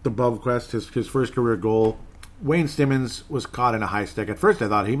Bovquest, his first career goal. Wayne Simmons was caught in a high stick. At first I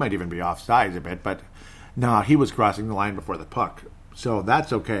thought he might even be offsides a bit, but no, he was crossing the line before the puck. So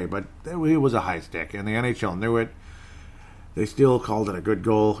that's okay, but it was a high stick, and the NHL knew it. They still called it a good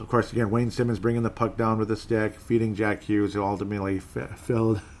goal. Of course, again, Wayne Simmons bringing the puck down with a stick, feeding Jack Hughes, who ultimately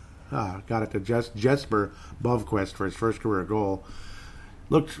got it to Jesper Bovquest for his first career goal.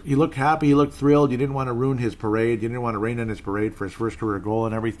 He looked happy, he looked thrilled. You didn't want to ruin his parade. You didn't want to rain on his parade for his first career goal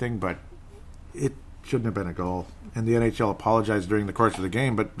and everything, but it shouldn't have been a goal. And the NHL apologized during the course of the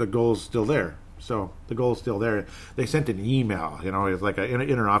game, but the goal's still there. So the goal's still there. They sent an email, it's like an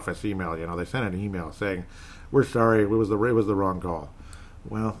inter-office email, They sent an email saying, "We're sorry, it was the wrong call."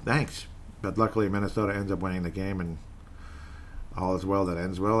 Well, thanks. But luckily Minnesota ends up winning the game, and all is well that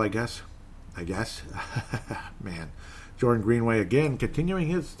ends well, I guess. Man. Jordan Greenway again continuing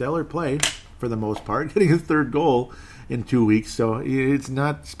his stellar play for the most part, getting his 3rd goal in 2 weeks. So it's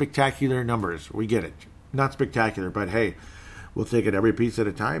not spectacular numbers. We get it. Not spectacular, but hey, we'll take it every piece at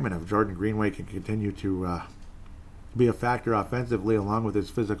a time. And if Jordan Greenway can continue to be a factor offensively along with his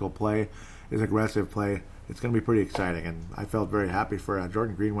physical play, his aggressive play, it's going to be pretty exciting. And I felt very happy for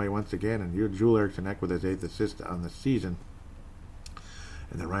Jordan Greenway once again, and Joel Eriksson with his 8th assist on the season.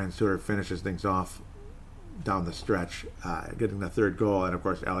 And then Ryan Suter finishes things off down the stretch, getting the 3rd goal, and of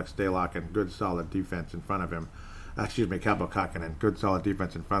course Alex Stalock and good solid defense in front of him. Kaapo Kähkönen, good solid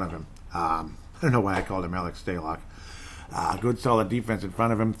defense in front of him. I don't know why I called him Alex Stalock. Good solid defense in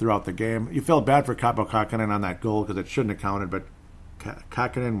front of him throughout the game. You felt bad for Kaapo Kähkönen on that goal because it shouldn't have counted, but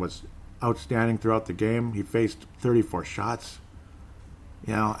Kähkönen was outstanding throughout the game. He faced 34 shots.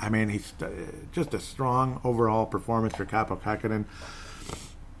 He's just a strong overall performance for Kaapo Kähkönen.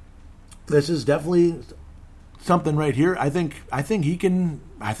 This is definitely something right here. I think he's an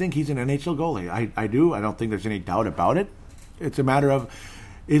NHL goalie. I do. I don't think there's any doubt about it. It's a matter of,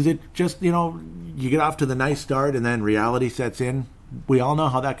 is it just, you get off to the nice start and then reality sets in. We all know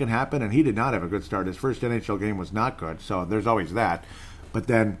how that can happen, and he did not have a good start. His first NHL game was not good, so there's always that. But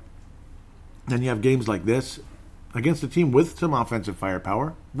then you have games like this against a team with some offensive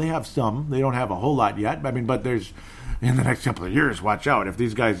firepower. They have some. They don't have a whole lot yet. But there's, in the next couple of years, watch out. If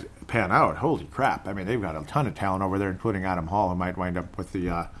these guys pan out, holy crap. They've got a ton of talent over there, including Adam Hall, who might wind up with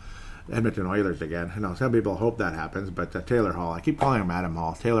the Edmonton Oilers again. Some people hope that happens, but Taylor Hall, I keep calling him Adam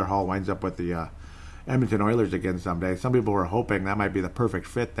Hall. Taylor Hall winds up with the Edmonton Oilers again someday. Some people were hoping that might be the perfect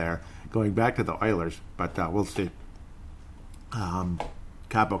fit there, going back to the Oilers, but we'll see. Kaapo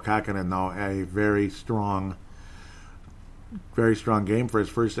Kähkönen, though, a very strong game for his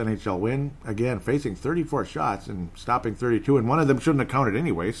first NHL win. Again, facing 34 shots and stopping 32, and one of them shouldn't have counted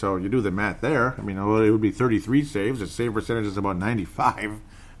anyway, so you do the math there. It would be 33 saves. His save percentage is about 95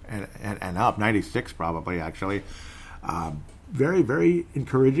 and up, 96 probably, actually. Very, very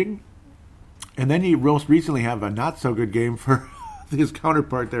encouraging. And then you most recently have a not-so-good game for his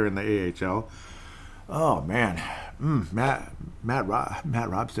counterpart there in the AHL. Oh, man. Matt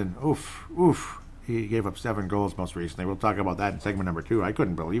Robson, oof. He gave up 7 goals most recently. We'll talk about that in segment number 2. I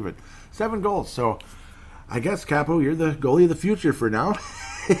couldn't believe it. 7 goals. So I guess, Capo, you're the goalie of the future for now.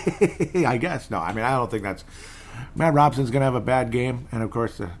 I guess. No, I don't think that's... Matt Robson's going to have a bad game. And, of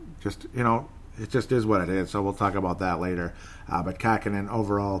course, it just is what it is. So we'll talk about that later. But Kähkönen,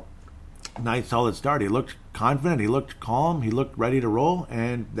 overall, nice, solid start. He looked confident. He looked calm. He looked ready to roll.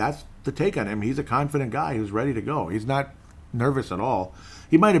 And that's the take on him. He's a confident guy who's ready to go. He's not nervous at all.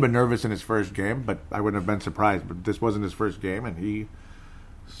 He might have been nervous in his first game, but I wouldn't have been surprised. But this wasn't his first game, and he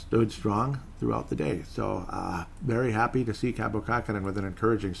stood strong throughout the day. So very happy to see Kaapo Kähkönen with an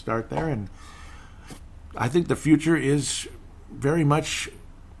encouraging start there. And I think the future is very much,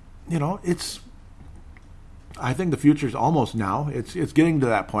 I think the future's almost now. It's getting to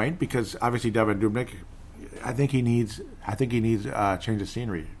that point because obviously Devan Dubnyk, I think he needs a change of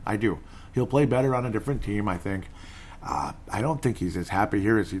scenery. I do. He'll play better on a different team, I think. I don't think he's as happy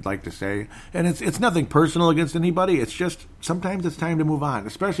here as he'd like to say. And it's nothing personal against anybody. It's just sometimes it's time to move on,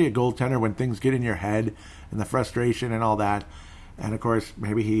 especially a goaltender when things get in your head and the frustration and all that. And, of course,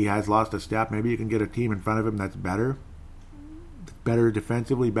 maybe he has lost a step. Maybe you can get a team in front of him that's better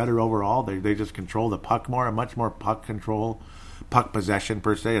defensively, better overall. They just control the puck more, a much more puck control, puck possession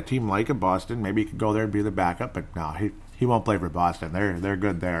per se. A team like a Boston, maybe he could go there and be the backup, but no, he won't play for Boston. They're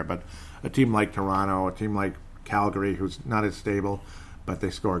good there. But a team like Toronto, a team like Calgary, who's not as stable, but they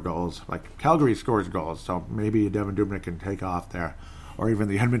score goals. Like Calgary scores goals, so maybe Devan Dubnyk can take off there. Or even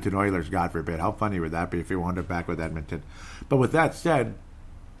the Edmonton Oilers, God forbid. How funny would that be if he wound up back with Edmonton? But with that said,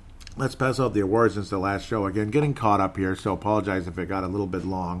 let's pass out the awards since the last show. Again, getting caught up here, so apologize if it got a little bit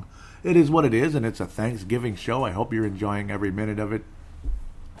long. It is what it is, and it's a Thanksgiving show. I hope you're enjoying every minute of it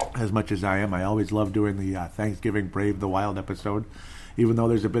as much as I am. I always love doing the Thanksgiving Brave the Wild episode, even though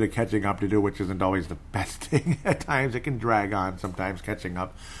there's a bit of catching up to do, which isn't always the best thing. At times it can drag on, sometimes catching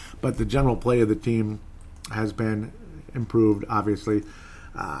up. But the general play of the team has been improved, obviously.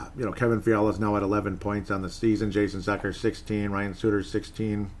 Kevin Fiala is now at 11 points on the season. Jason Zucker 16. Ryan Suter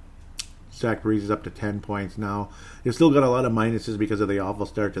 16. Zach Parise is up to 10 points now. You've still got a lot of minuses because of the awful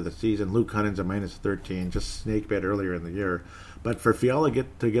start to the season. Luke Hunnan's a minus 13, just snake bit earlier in the year. But for Fiala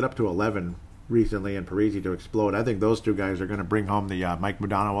to get up to 11 recently and Parise to explode, I think those two guys are going to bring home the Mike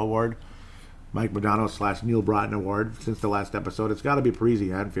Modano Award. Mike Modano / Neil Broughton Award since the last episode. It's got to be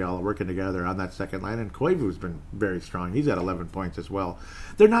Parise and Fiala working together on that second line. And Koivu's been very strong. He's at 11 points as well.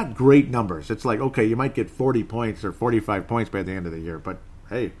 They're not great numbers. It's like, okay, you might get 40 points or 45 points by the end of the year. But,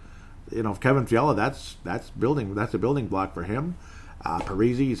 hey, Kevin Fiala, that's a building block for him.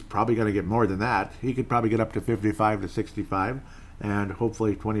 Parise is probably going to get more than that. He could probably get up to 55 to 65 and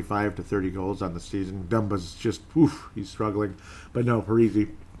hopefully 25 to 30 goals on the season. Dumba's just, he's struggling. But no, Parise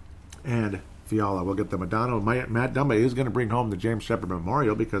and Fiala will get the Modano. Matt Dumba is going to bring home the James Shepherd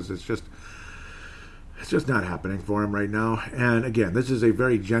Memorial because it's just not happening for him right now. And again, this is a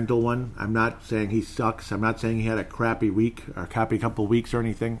very gentle one. I'm not saying he sucks. I'm not saying he had a crappy week or crappy couple weeks or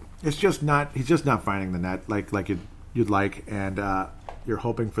anything. It's just not. He's just not finding the net like you'd like. And you're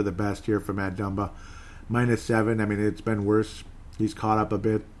hoping for the best here for Matt Dumba. -7. I mean, it's been worse. He's caught up a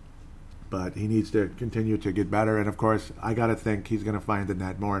bit, but he needs to continue to get better. And of course, I got to think he's going to find the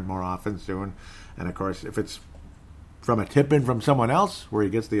net more and more often soon. And of course, if it's from a tip-in from someone else, where he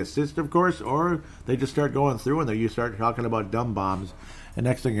gets the assist, of course, or they just start going through and then you start talking about dumb bombs, and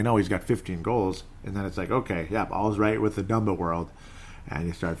next thing you know, he's got 15 goals, and then it's like, okay, all's right with the Dumba world, and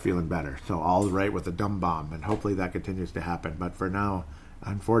you start feeling better. So all's right with the dumb bomb, and hopefully that continues to happen. But for now,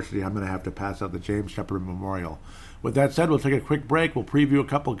 unfortunately, I'm going to have to pass out the James Shepherd Memorial. With that said, we'll take a quick break. We'll preview a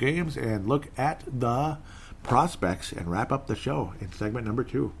couple games and look at the prospects and wrap up the show in segment number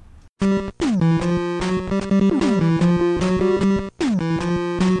 2.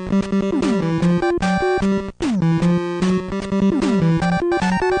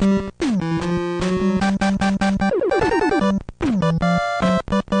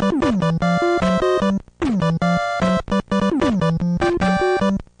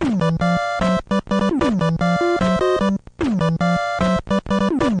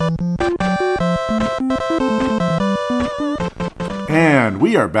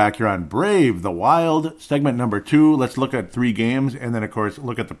 We are back here on Brave the Wild, segment number 2. Let's look at 3 games and then, of course,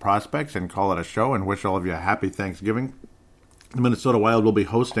 look at the prospects and call it a show and wish all of you a happy Thanksgiving. The Minnesota Wild will be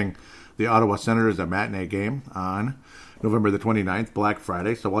hosting the Ottawa Senators, a matinee game on November the 29th, Black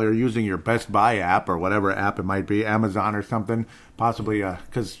Friday. So while you're using your Best Buy app or whatever app it might be, Amazon or something, possibly,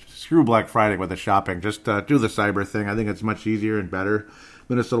 because screw Black Friday with the shopping, just do the cyber thing. I think it's much easier and better.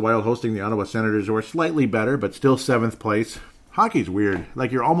 Minnesota Wild hosting the Ottawa Senators, who are slightly better, but still 7th place. Hockey's weird.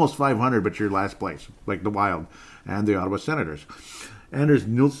 Like, you're almost 500, but you're last place, like the Wild and the Ottawa Senators. Anders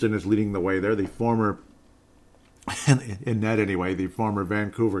Nilsson is leading the way there, the former, in net anyway, the former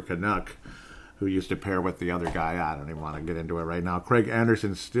Vancouver Canuck, who used to pair with the other guy. I don't even want to get into it right now. Craig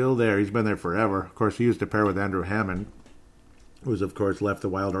Anderson's still there. He's been there forever. Of course, he used to pair with Andrew Hammond, who's, of course, left the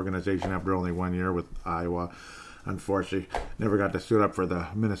Wild organization after only 1 year with Iowa. Unfortunately, never got to suit up for the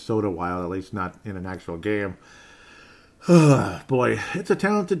Minnesota Wild, at least not in an actual game. Boy, it's a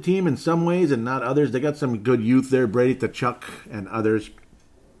talented team in some ways and not others. They got some good youth there, Brady Tkachuk and others.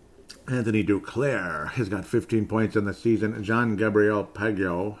 Anthony Duclair has got 15 points in the season. Jean-Gabriel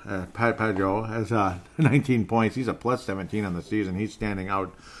Pageau has 19 points. He's a plus 17 on the season. He's standing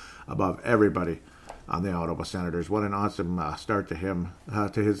out above everybody on the Ottawa Senators. What an awesome start to him,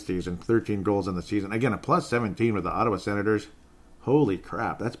 to his season. 13 goals in the season. Again, a plus 17 with the Ottawa Senators. Holy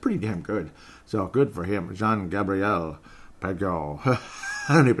crap, that's pretty damn good. So good for him. Jean-Gabriel Pageau.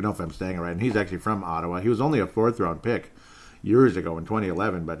 I don't even know if I'm saying it right. And he's actually from Ottawa. He was only a 4th-round pick years ago in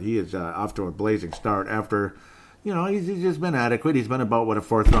 2011, but he is off to a blazing start after, he's just been adequate. He's been about what a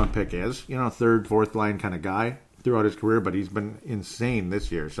 4th-round pick is. 3rd, 4th line kind of guy throughout his career, but he's been insane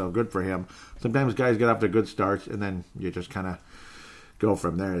this year, so good for him. Sometimes guys get off to good starts, and then you just kind of go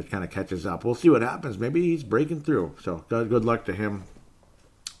from there. It kind of catches up. We'll see what happens. Maybe he's breaking through, so good luck to him.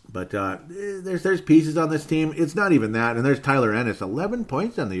 But there's pieces on this team. It's not even that. And there's Tyler Ennis. 11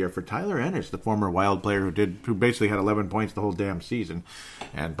 points on the year for Tyler Ennis, the former Wild player who basically had 11 points the whole damn season.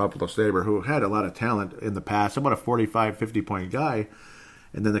 And Buffalo Sabre, who had a lot of talent in the past, about a 45, 50-point guy.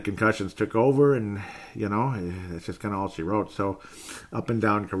 And then the concussions took over, and, it's just kind of all she wrote. So, up and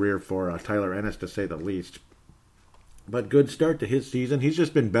down career for Tyler Ennis, to say the least. But good start to his season. He's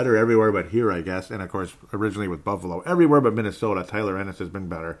just been better everywhere but here, I guess. And, of course, originally with Buffalo. Everywhere but Minnesota, Tyler Ennis has been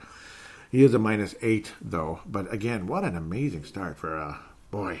better. He is a -8, though. But, again, what an amazing start for,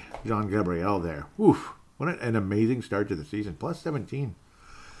 Jean-Gabriel there. Oof, what an amazing start to the season. Plus 17.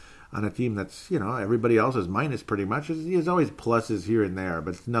 On a team that's, everybody else is minus pretty much. There's always pluses here and there,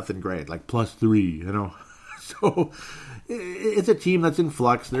 but it's nothing great, like +3, So it's a team that's in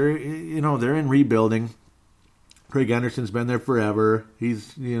flux. They're in rebuilding. Craig Anderson's been there forever.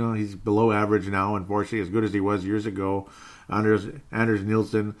 He's below average now, unfortunately, as good as he was years ago. Anders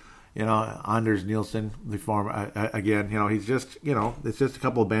Nielsen, the former, again, he's just, it's just a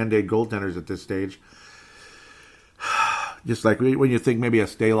couple of Band-Aid goaltenders at this stage. Just like when you think maybe a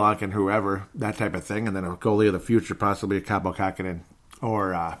Stalock and whoever, that type of thing, and then a goalie of the future, possibly a Kaapo Kähkönen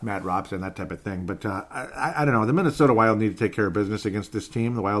or Matt Robson, that type of thing. But I don't know. The Minnesota Wild need to take care of business against this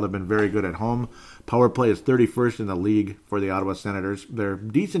team. The Wild have been very good at home. Power play is 31st in the league for the Ottawa Senators. They're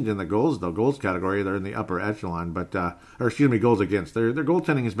decent in the goals, though. Goals category, they're in the upper echelon. Goals against. Their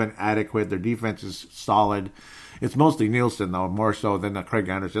goaltending has been adequate. Their defense is solid. It's mostly Nielsen, though, more so than Craig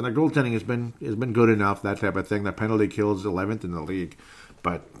Anderson. Their goaltending has been good enough, that type of thing. Their penalty kill is 11th in the league.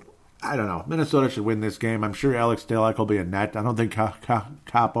 But, I don't know. Minnesota should win this game. I'm sure Alex Stalock will be a net. I don't think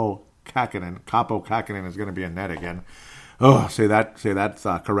Kaapo Kähkönen is going to be a net again. Oh, say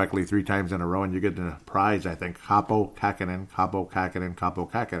that correctly 3 times in a row, and you get the prize, I think. Kaapo Kähkönen.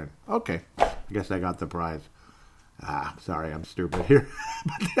 Okay, I guess I got the prize. Sorry, I'm stupid here.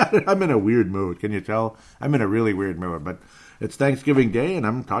 I'm in a weird mood. Can you tell? I'm in a really weird mood. But it's Thanksgiving Day, and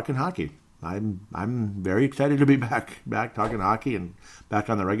I'm talking hockey. I'm very excited to be back talking hockey and back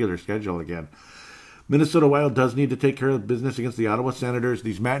on the regular schedule again. Minnesota Wild does need to take care of business against the Ottawa Senators.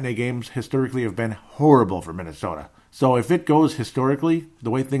 These matinee games historically have been horrible for Minnesota. So if it goes historically,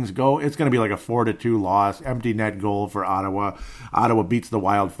 the way things go, it's going to be like a 4-2 loss, empty net goal for Ottawa. Ottawa beats the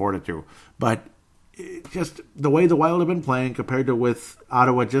Wild 4-2. But just the way the Wild have been playing compared to with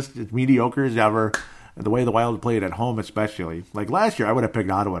Ottawa, just as mediocre as ever. The way the Wild played at home especially. Like last year, I would have picked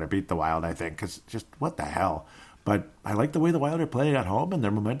Ottawa to beat the Wild, I think, because just what the hell. But I like the way the Wild are playing at home, and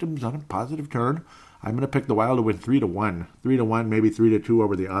their momentum's on a positive turn. I'm going to pick the Wild to win 3-1. 3-1, maybe 3-2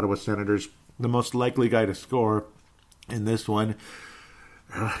 over the Ottawa Senators. The most likely guy to score in this one,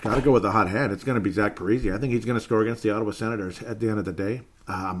 got to go with the hot hand. It's going to be Zach Parise. I think he's going to score against the Ottawa Senators at the end of the day.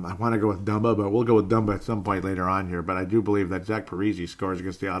 I want to go with Dumba, but we'll go with Dumba at some point later on here. But I do believe that Zach Parise scores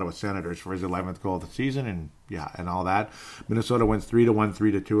against the Ottawa Senators for his 11th goal of the season, and all that. Minnesota wins 3-1,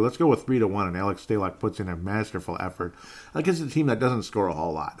 3-2. Let's go with 3-1, and Alex Stalock puts in a masterful effort against a team that doesn't score a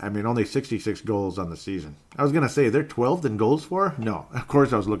whole lot. I mean, only 66 goals on the season. I was going to say, they're 12th in goals for? No, of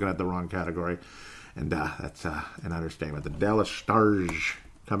course I was looking at the wrong category. And that's an understatement. The Dallas Stars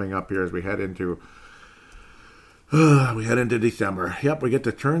coming up here as we head into December. Yep, we get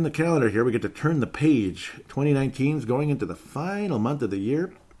to turn the calendar here. We get to turn the page. 2019 is going into the final month of the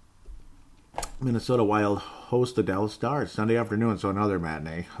year. Minnesota Wild host the Dallas Stars Sunday afternoon, so another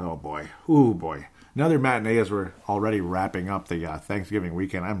matinee. Oh, boy. Ooh, boy. Another matinee as we're already wrapping up the Thanksgiving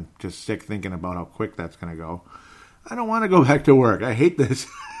weekend. I'm just sick thinking about how quick that's going to go. I don't want to go back to work. I hate this.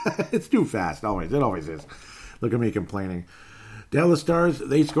 It's too fast, always. It always is. Look at me complaining. Dallas Stars,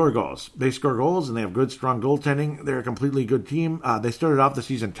 they score goals. They score goals, and they have good, strong goaltending. They're a completely good team. They started off the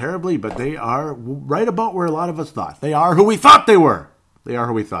season terribly, but they are right about where a lot of us thought. They are who we thought they were.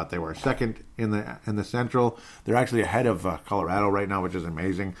 Second in the Central. They're actually ahead of Colorado right now, which is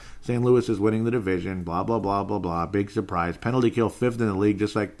amazing. St. Louis is winning the division. Blah, blah, blah, blah, blah. Big surprise. Penalty kill 5th in the league,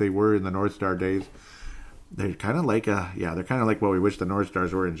 just like they were in the North Star days. They're kind of like what we wish the North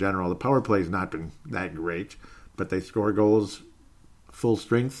Stars were in general. The power play's not been that great, but they score goals full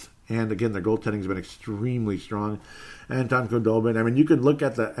strength, And again, their goaltending's been extremely strong. Anton Khudobin, I mean, you could look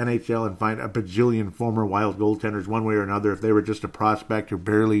at the NHL and find a bajillion former Wild goaltenders one way or another if they were just a prospect who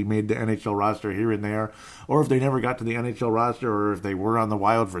barely made the NHL roster here and there, or if they never got to the NHL roster, or if they were on the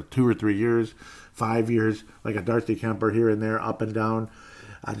Wild for 2 or 3 years, 5 years, like a Darcy Kemper here and there, up and down.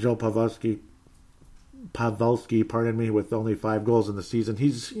 Joe Pavelski, with only 5 goals in the season.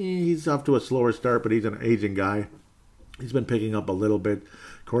 He's off to a slower start, but he's an aging guy. He's been picking up a little bit.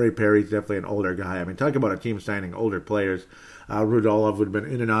 Corey Perry's definitely an older guy. I mean, talk about a team signing older players. Rudolov would have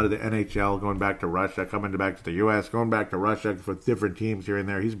been in and out of the NHL, going back to Russia, coming back to the U.S., going back to Russia for different teams here and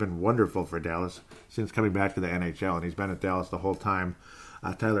there. He's been wonderful for Dallas since coming back to the NHL, and he's been at Dallas the whole time.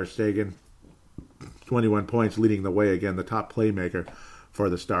 Tyler Seguin, 21 points, leading the way again, the top playmaker for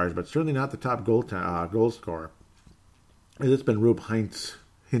the Stars, but certainly not the top goal scorer. It's been Rube Hintz.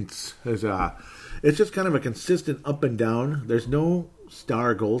 It's just kind of a consistent up and down. There's no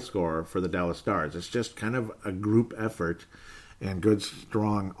star goal scorer for the Dallas Stars. It's just kind of a group effort and good,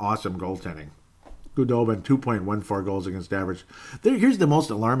 strong, awesome goaltending. Khudobin, 2.14 goals against average. Here's the most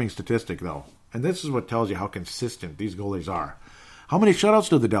alarming statistic, though, and this is what tells you how consistent these goalies are. How many shutouts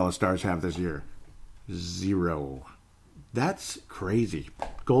do the Dallas Stars have this year? 0. That's crazy.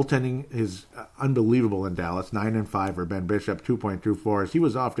 Goaltending is unbelievable in Dallas. 9-5 for Ben Bishop, 2.24. He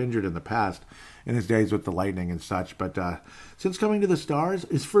was oft injured in the past in his days with the Lightning and such. But since coming to the Stars,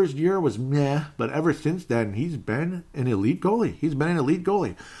 his first year was meh. But ever since then, he's been an elite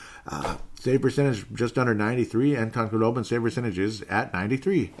goalie. Save percentage just under 93. Anton Khudobin's save percentage is at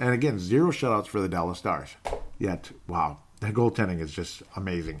 93. And again, 0 shutouts for the Dallas Stars. Yet, wow, the goaltending is just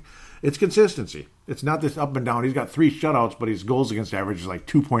amazing. It's consistency. It's not this up and down. He's got 3 shutouts, but his goals against average is like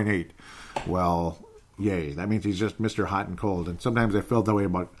 2.8. Well, yay. That means he's just Mr. Hot and Cold. And sometimes I felt that way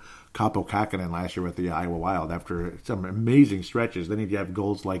about Kaapo Kähkönen last year with the Iowa Wild. After some amazing stretches, then he'd have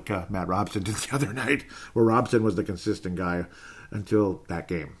goals like Matt Robson did the other night, where Robson was the consistent guy until that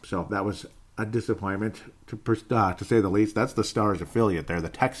game. So that was a disappointment, to say the least. That's the Stars affiliate there, the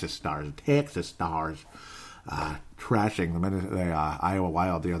Texas Stars. Trashing the Iowa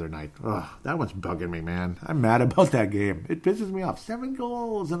Wild the other night. Ugh, that one's bugging me, man. I'm mad about that game. It pisses me off. 7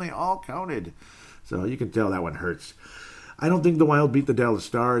 goals, and they all counted. So you can tell that one hurts. I don't think the Wild beat the Dallas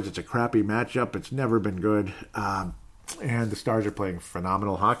Stars. It's a crappy matchup. It's never been good. And the Stars are playing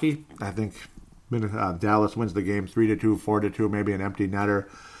phenomenal hockey. I think Dallas wins the game 3-2, 4-2, maybe an empty netter.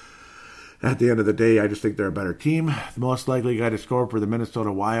 At the end of the day, I just think they're a better team. The most likely guy to score for the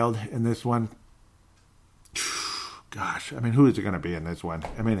Minnesota Wild in this one, gosh, I mean, who is it going to be in this one?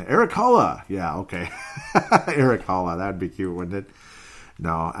 I mean, Erik Haula. Yeah, okay. Erik Haula. That'd be cute, wouldn't it?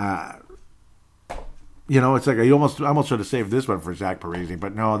 No. It's like I almost should have saved this one for Zach Parise.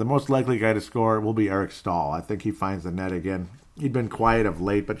 But no, the most likely guy to score will be Eric Staal. I think he finds the net again. He'd been quiet of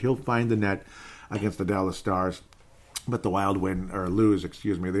late, but he'll find the net against the Dallas Stars. But the Wild lose.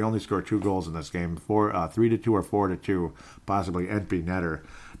 They only scored 2 goals in this game, 3-2 or 4-2, possibly empty netter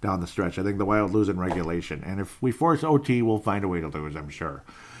down the stretch. I think the Wild lose in regulation, and if we force OT, we'll find a way to lose, I'm sure.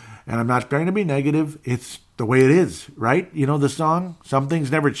 And I'm not trying to be negative. It's the way it is, right? You know the song, "Some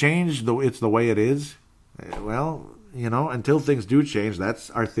Things Never Change, it's the way it is." Well, until things do change, that's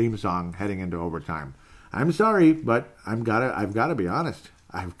our theme song heading into overtime. I'm sorry, but I've got to be honest.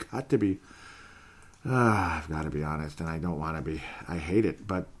 I've got to be honest, and I don't want to be. I hate it,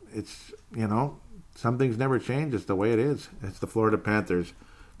 but it's, some things never change. It's the way it is. It's the Florida Panthers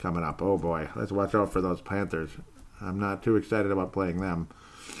coming up. Oh, boy. Let's watch out for those Panthers. I'm not too excited about playing them.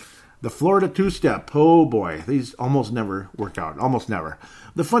 The Florida two-step. Oh, boy. These almost never work out. Almost never.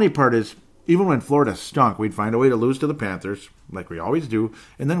 The funny part is, even when Florida stunk, we'd find a way to lose to the Panthers, like we always do,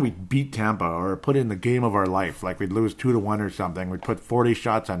 and then we'd beat Tampa or put in the game of our life, like we'd lose 2-1 or something. We'd put 40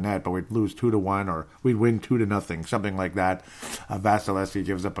 shots on net, but we'd lose 2-1, or we'd win 2-0, something like that. Vasilevsky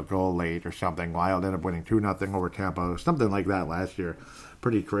gives up a goal late or something. Wild end up winning 2-0 over Tampa, something like that last year.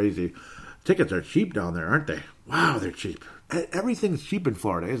 Pretty crazy. Tickets are cheap down there, aren't they? Wow, they're cheap. Everything's cheap in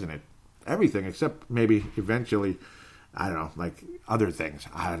Florida, isn't it? Everything, except maybe eventually, I don't know, like other things.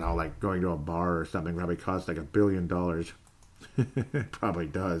 I don't know, like going to a bar or something probably costs like $1 billion. It probably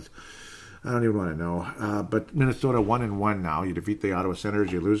does. I don't even want to know. But Minnesota 1-1 now. You defeat the Ottawa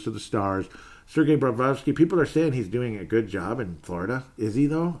Senators. You lose to the Stars. Sergei Bobrovsky, people are saying he's doing a good job in Florida. Is he,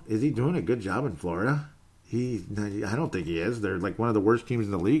 though? Is he doing a good job in Florida? I don't think he is. They're like one of the worst teams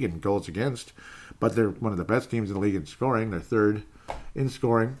in the league in goals against, but they're one of the best teams in the league in scoring. They're third in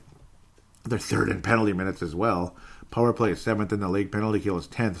scoring. They're third in penalty minutes as well. Power play is 7th in the league. Penalty kill is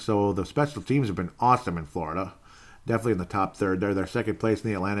 10th. So the special teams have been awesome in Florida. Definitely in the top third. They're second place in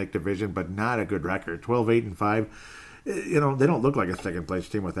the Atlantic Division, but not a good record. 12-8-5. they don't look like a second-place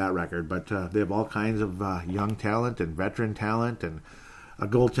team with that record, but they have all kinds of young talent and veteran talent and a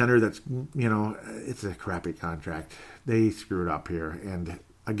goaltender that's, it's a crappy contract. They screwed up here. And,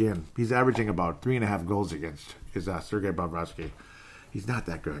 again, he's averaging about 3.5 goals against is Sergei Bobrovsky. He's not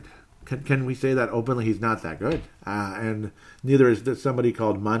that good. Can we say that openly? He's not that good. And neither is somebody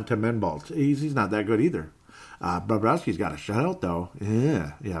called Manta Menbolt. He's not that good either. Bobrovsky's got a shutout, though.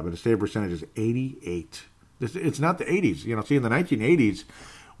 Yeah, but his save percentage is 88. It's not the 80s. See, in the 1980s,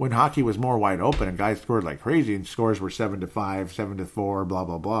 when hockey was more wide open and guys scored like crazy and scores were 7-5, 7-4, blah,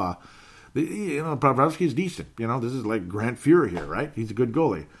 blah, blah, Bobrovsky's decent. This is like Grant Fuhrer here, right? He's a good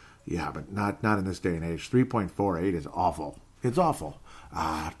goalie. Yeah, but not in this day and age. 3.48 is awful. It's awful.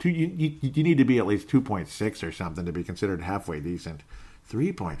 You need to be at least 2.6 or something to be considered halfway decent.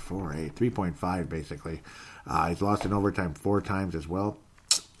 3.48, 3.5 basically. He's lost in overtime 4 times as well.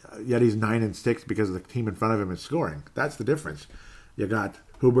 Yet he's 9-6 because the team in front of him is scoring. That's the difference. You got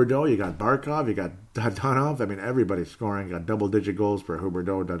Huberdeau, you got Barkov, you got Dadonov. I mean, everybody's scoring. You got double-digit goals for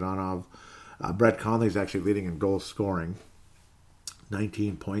Huberdeau, Dadonov. Brett Conley's actually leading in goal scoring.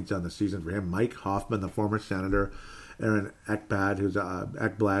 19 points on the season for him. Mike Hoffman, the former Senator. Aaron Ekblad,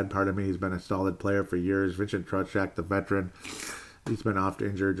 he's been a solid player for years. Vincent Trocheck, the veteran. He's been oft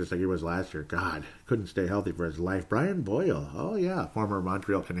injured just like he was last year. God, couldn't stay healthy for his life. Brian Boyle, former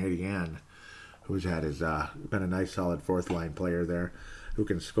Montreal Canadien, who's had been a nice solid fourth-line player there who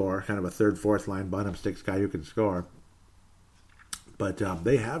can score. Kind of a third, fourth-line bottom six guy who can score. But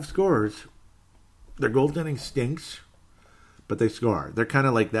they have scorers. Their goaltending stinks, but they score. They're kind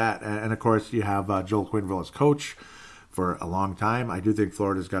of like that. And, of course, you have Joel Quenneville as coach for a long time. I do think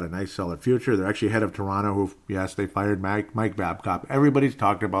Florida's got a nice, solid future. They're actually ahead of Toronto, who, yes, they fired Mike Babcock. Everybody's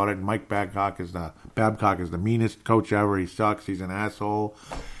talked about it. Mike Babcock is the meanest coach ever. He sucks. He's an asshole.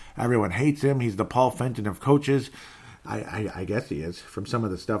 Everyone hates him. He's the Paul Fenton of coaches. I guess he is. From some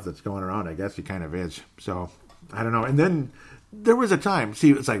of the stuff that's going around, I guess he kind of is. So, I don't know. And then there was a time,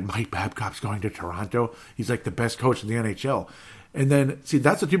 it's like Mike Babcock's going to Toronto. He's like the best coach in the NHL. And then,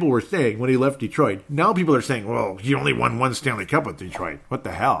 that's what people were saying when he left Detroit. Now people are saying, well, he only won 1 Stanley Cup with Detroit. What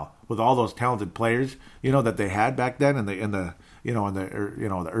the hell? With all those talented players, that they had back then in the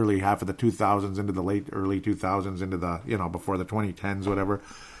early half of the 2000s into the late early 2000s into the, before the 2010s, whatever.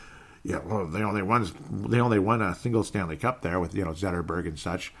 Yeah, well, they only won a single Stanley Cup there with, Zetterberg and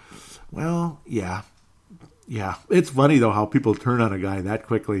such. Well, yeah. It's funny, though, how people turn on a guy that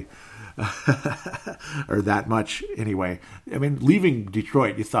quickly. Or that much anyway. I mean, leaving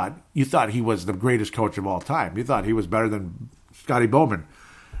Detroit, you thought he was the greatest coach of all time. You thought he was better than Scotty Bowman.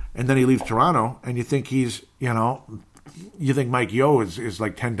 And then he leaves Toronto, and you think you think Mike Yeo is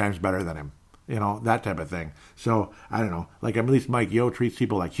like 10 times better than him. That type of thing. So, I don't know. Like, at least Mike Yeo treats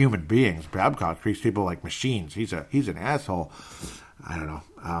people like human beings. Babcock treats people like machines. He's an asshole. I don't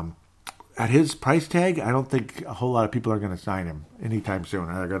know. At his price tag, I don't think a whole lot of people are going to sign him anytime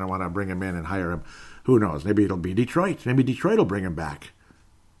soon. They're going to want to bring him in and hire him. Who knows? Maybe it'll be Detroit. Maybe Detroit will bring him back.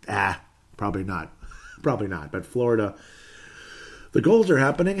 Probably not. Probably not. But Florida, the goals are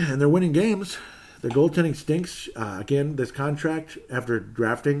happening, and they're winning games. Their goaltending stinks. Again, this contract, after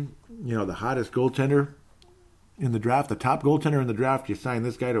drafting, the hottest goaltender in the draft, the top goaltender in the draft, you sign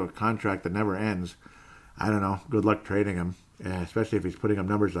this guy to a contract that never ends. I don't know. Good luck trading him, especially if he's putting up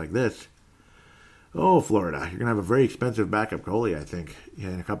numbers like this. Oh, Florida, you're going to have a very expensive backup goalie, I think,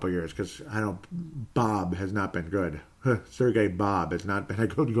 in a couple of years, because Bob has not been good. Sergei Bob has not been a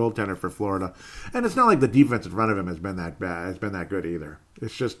good goaltender for Florida. And it's not like the defense in front of him has been that bad, has been that good either.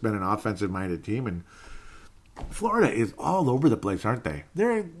 It's just been an offensive-minded team, and Florida is all over the place, aren't they?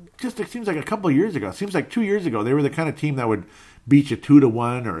 They're just, it seems like a couple of years ago, it seems like 2 years ago, they were the kind of team that would beat you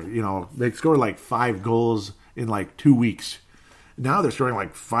 2-1, or, they'd score like 5 goals in like 2 weeks. Now they're scoring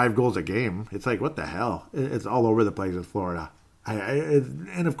like 5 goals a game. It's like, what the hell? It's all over the place in Florida.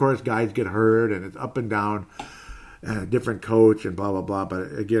 And of course, guys get hurt, and it's up and down, and a different coach, and blah, blah, blah.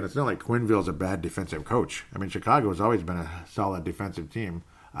 But again, it's not like Quenneville's a bad defensive coach. I mean, Chicago has always been a solid defensive team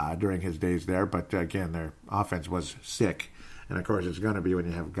during his days there. But again, their offense was sick. And of course, it's going to be when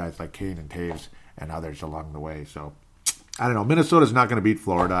you have guys like Kane and Taves and others along the way. So, I don't know. Minnesota's not going to beat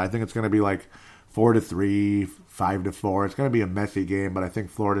Florida. I think it's going to be like 4-3, 5-4. It's going to be a messy game, but I think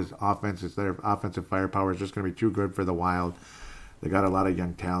Florida's offense, their offensive firepower is just going to be too good for the Wild. They got a lot of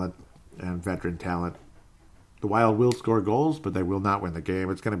young talent and veteran talent. The Wild will score goals, but they will not win the game.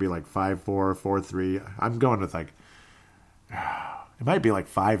 It's going to be like 5-4, 4-3. I'm going with like, it might be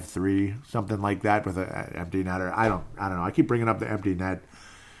like 5-3, something like that with an empty netter. I don't know. I keep bringing up the empty net.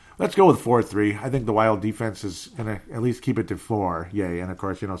 Let's go with 4-3. I think the Wild defense is going to at least keep it to 4. Yay. And, of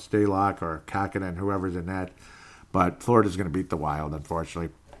course, Stalock or Kakinen, whoever's in net. But Florida's going to beat the Wild,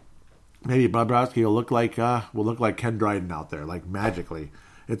 unfortunately. Maybe Bobrovsky will look like Ken Dryden out there, like magically.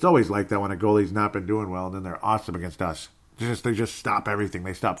 It's always like that when a goalie's not been doing well, and then they're awesome against us. They just stop everything.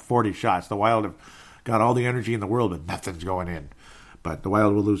 They stop 40 shots. The Wild have got all the energy in the world, but nothing's going in. But the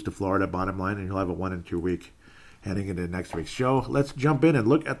Wild will lose to Florida, bottom line, and you'll have a 1-2 week heading into next week's show. Let's jump in and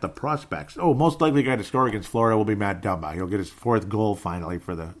look at the prospects. Oh, most likely guy to score against Florida will be Matt Dumba. He'll get his 4th goal finally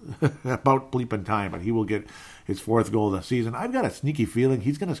for the about bleeping time, but he will get his 4th goal of the season. I've got a sneaky feeling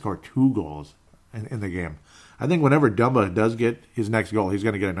he's going to score 2 goals in the game. I think whenever Dumba does get his next goal, he's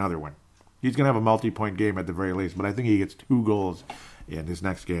going to get another one. He's going to have a multi-point game at the very least, but I think he gets 2 goals in his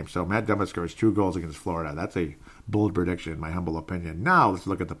next game. So Matt Dumba scores 2 goals against Florida. That's a bold prediction, in my humble opinion. Now let's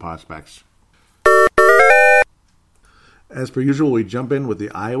look at the prospects. As per usual, we jump in with the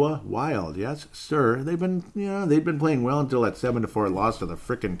Iowa Wild. Yes, sir. They've been playing well until that 7-4 loss to the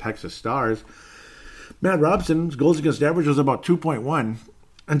frickin' Texas Stars. Matt Robson's goals against average was about 2.1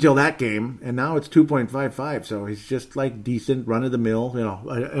 until that game, and now it's 2.55. So he's just like decent, run-of-the-mill,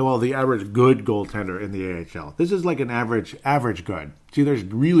 the average good goaltender in the AHL. This is like an average good. See, there's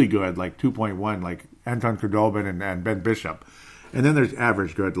really good, like 2.1, like Anton Khudobin and Ben Bishop. And then there's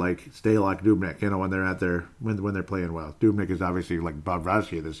average good, like Stalock, Dubnyk, when they're at their when they're playing well. Dubnyk is obviously like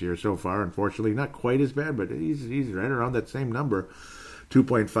Bobrovsky this year so far. Unfortunately, not quite as bad, but he's right around that same number,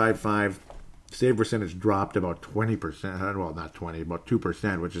 2.55. Save percentage dropped about 20%. Well, not 20, about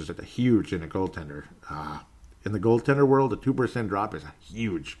 2%, which is huge in a goaltender. In the goaltender world, a 2% drop is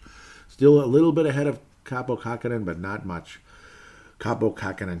huge. Still a little bit ahead of Kaapo Kähkönen, but not much. Kaapo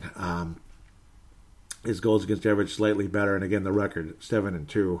Kähkönen. His goals against average slightly better, and again the record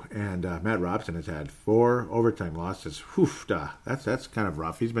 7-2. And Matt Robson has had 4 overtime losses. That's kind of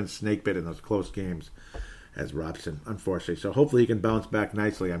rough. He's been snake bit in those close games as Robson, unfortunately. So hopefully he can bounce back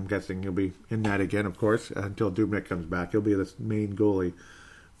nicely. I'm guessing he'll be in that again, of course, until Dubnyk comes back. He'll be the main goalie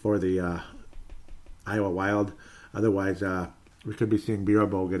for the Iowa Wild. Otherwise, we could be seeing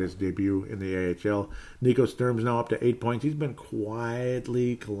Birabeau get his debut in the AHL. Nico Sturm's now up to 8 points. He's been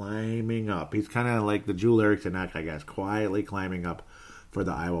quietly climbing up. He's kind of like the Joel Eriksson Ek, I guess, quietly climbing up for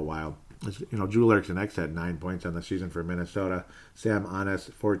the Iowa Wild. Joel Eriksson Ek had 9 points on the season for Minnesota. Sam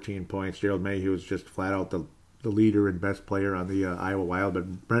Honest, 14 points. Gerald Mayhew is just flat out the leader and best player on the Iowa Wild.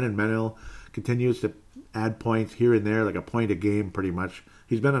 But Brennan Menell continues to add points here and there, like a point a game pretty much.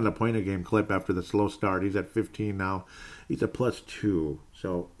 He's been on a point-a-game clip after the slow start. He's at 15 now. He's a +2.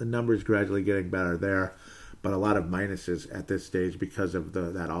 So the numbers gradually getting better there. But a lot of minuses at this stage because of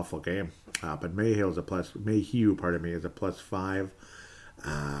that awful game. But Mayhew is a +5.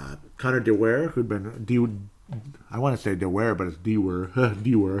 Connor Dewar, who'd been... I want to say Dewar, but it's Dewar.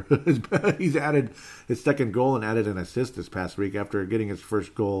 He's added his second goal and added an assist this past week after getting his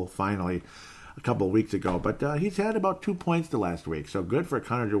first goal finally a couple of weeks ago. But he's had about 2 points the last week. So good for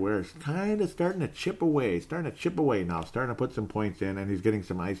Connor Dewar. He's kind of starting to chip away now. Starting to put some points in, and he's getting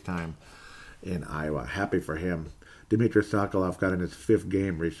some ice time in Iowa. Happy for him. Dmitry Sokolov got in his 5th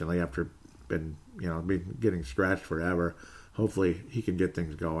game recently after been getting scratched forever. Hopefully he can get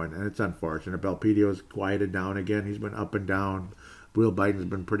things going. And it's unfortunate. Belpedio's quieted down again. He's been up and down. Will Biden's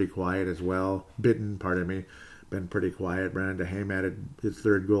been pretty quiet as well. Been pretty quiet. Brandon Dehame added his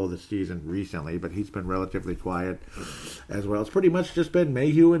 3rd goal of the season recently, but he's been relatively quiet as well. It's pretty much just been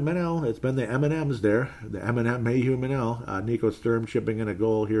Mayhew and Menell. It's been the M&Ms there. The M&M, Mayhew, Menell. Nico Sturm chipping in a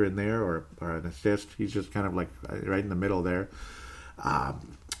goal here and there or an assist. He's just kind of like right in the middle there.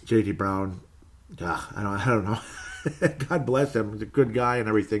 J.T. Brown, I don't know. God bless him. He's a good guy and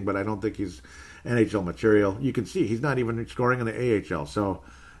everything, but I don't think he's NHL material. You can see he's not even scoring in the AHL, so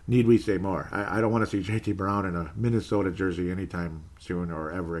need we say more? I don't want to see J.T. Brown in a Minnesota jersey anytime soon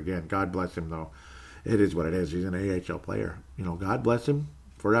or ever again. God bless him, though. It is what it is. He's an AHL player. God bless him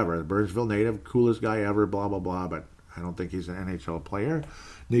forever. The Burnsville native, coolest guy ever, blah, blah, blah, but I don't think he's an NHL player.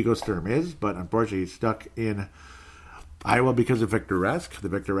 Nico Sturm is, but unfortunately he's stuck in Iowa because of Victor Rask, the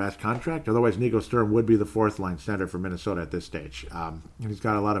Victor Rask contract. Otherwise, Nico Sturm would be the 4th-line center for Minnesota at this stage. And he's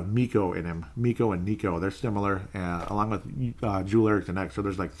got a lot of Mikko in him. Mikko and Nico, they're similar, along with Joel Eriksson Ek. So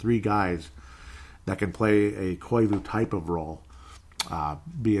there's like 3 guys that can play a Koivu type of role,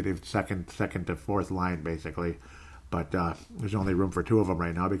 be it second to 4th line, basically. But there's only room for 2 of them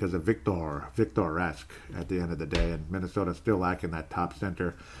right now because of Victor Rask at the end of the day. And Minnesota's still lacking that top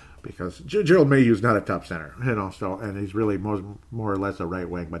center. Because Gerald Mayhew's not a top center, and he's really more or less a right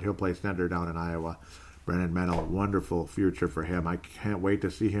wing, but he'll play center down in Iowa. Brennan Menell, wonderful future for him. I can't wait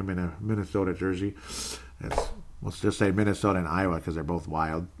to see him in a Minnesota jersey. Let's just say Minnesota and Iowa because they're both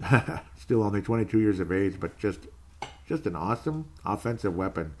wild. Still only 22 years of age, but just an awesome offensive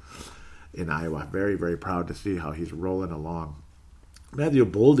weapon. in Iowa. Very, very proud to see how he's rolling along. Matthew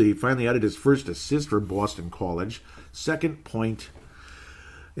Boldy finally added his first assist for Boston College. Second point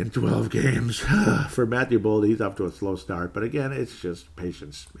in 12 games for Matthew Boldy. He's off to a slow start. But again, it's just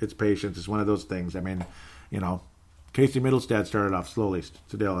patience. It's patience. It's one of those things. I mean, Casey Middlestad started off slowly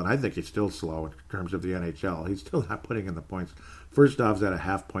still, and I think he's still slow in terms of the NHL. He's still not putting in the points. First off's at a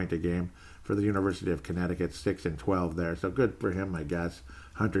half point a game for the University of Connecticut, 6 and 12 there. So good for him, I guess.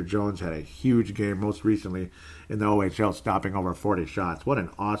 Hunter Jones had a huge game most recently in the OHL, stopping over 40 shots. What an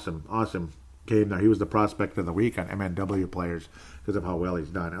awesome, awesome game there. He was the prospect of the week on MNW Players because of how well he's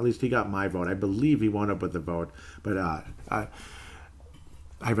done. At least he got my vote. I believe he wound up with the vote. But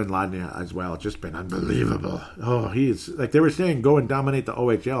Ivan Ladnia as well, just been unbelievable. Oh, he's, like they were saying, go and dominate the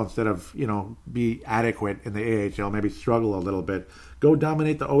OHL instead of, be adequate in the AHL, maybe struggle a little bit. Go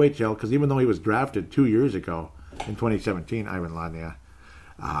dominate the OHL, because even though he was drafted 2 years ago in 2017, Ivan Ladnia,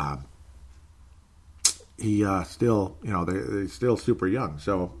 he still, they're still super young.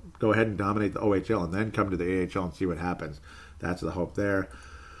 So go ahead and dominate the OHL and then come to the AHL and see what happens. That's the hope there.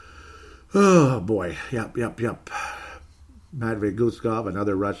 Oh, boy. Yep. Matvey Guskov,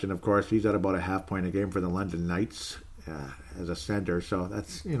 another Russian, of course. He's at about a half point a game for the London Knights as a center. So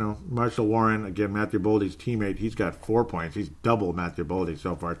that's, Marshall Warren, again, Matthew Boldy's teammate. He's got 4 points. He's double Matthew Boldy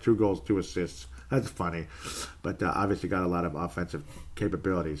so far. 2 goals, 2 assists. That's funny. But obviously got a lot of offensive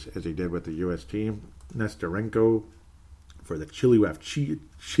capabilities, as he did with the U.S. team. Nestorenko for the Chilliwack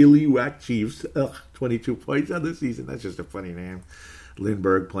Chiefs. 22 points on the season. That's just a funny name.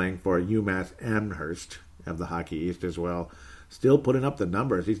 Lindbergh playing for UMass Amherst of the Hockey East as well. Still putting up the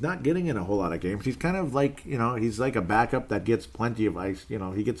numbers. He's not getting in a whole lot of games. He's kind of like, he's like a backup that gets plenty of ice.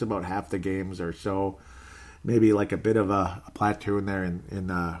 He gets about half the games or so. Maybe like a bit of a platoon there in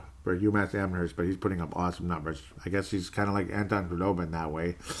for UMass Amherst, but he's putting up awesome numbers. I guess he's kind of like Anton Khudobin that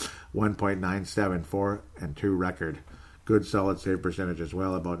way. 1.97, 4-2 record. Good solid save percentage as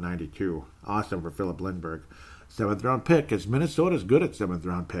well, about 92. Awesome for Philip Lindbergh. 7th round pick, as Minnesota's good at 7th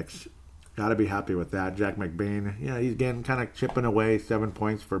round picks. Got to be happy with that. Jack McBain, he's getting kind of chipping away. 7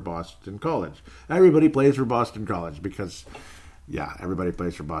 points for Boston College. Everybody plays for Boston College because, everybody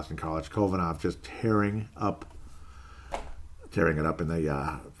plays for Boston College. Kovanov just tearing it up in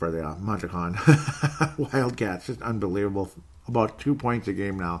the for the Montreal Wildcats. Just unbelievable. About 2 points a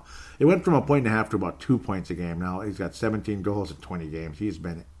game now. It went from 1.5 to about 2 points a game. Now he's got 17 goals in 20 games. He's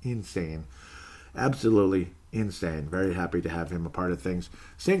been insane. Absolutely insane. Very happy to have him a part of things.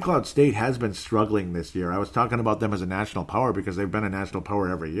 St. Cloud State has been struggling this year. I was talking about them as a national power because they've been a national power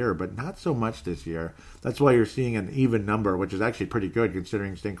every year, but not so much this year. That's why you're seeing an even number, which is actually pretty good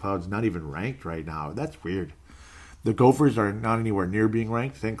considering St. Cloud's not even ranked right now. That's weird. The Gophers are not anywhere near being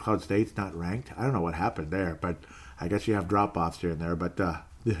ranked. St. Cloud State's not ranked. I don't know what happened there, but I guess you have drop-offs here and there. But the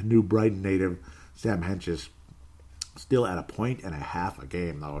New Brighton native, Sam Henches, still at 1.5 a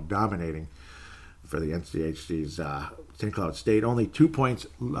game, though, dominating for the NCHC's St. Cloud State. Only 2 points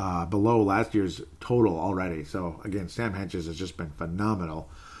below last year's total already. So, again, Sam Henches has just been phenomenal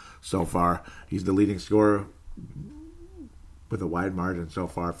so far. He's the leading scorer with a wide margin so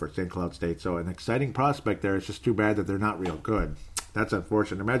far for St. Cloud State. So an exciting prospect there. It's just too bad that they're not real good. That's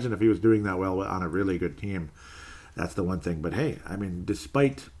unfortunate. Imagine if he was doing that well on a really good team. That's the one thing. But hey, I mean,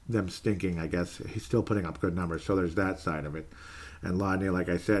 despite them stinking, I guess, he's still putting up good numbers. So there's that side of it. And Ladny, like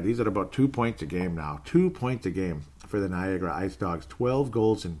I said, he's at about 2 points a game now. 2 points a game for the Niagara Ice Dogs. 12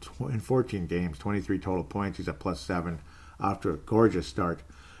 goals in 14 games, 23 total points. He's at +7 after a gorgeous start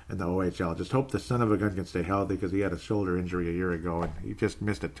in the OHL. Just hope the son of a gun can stay healthy because he had a shoulder injury a year ago and he just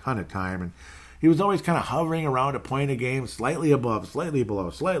missed a ton of time. And he was always kind of hovering around a point a game, slightly above, slightly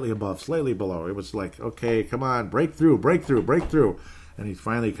below, slightly above, slightly below. It was like, okay, come on, break through. And he's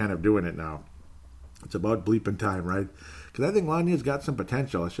finally kind of doing it now. It's about bleeping time, right? Because I think Ladny's got some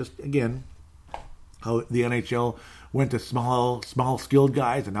potential. It's just, again, how the NHL went to small skilled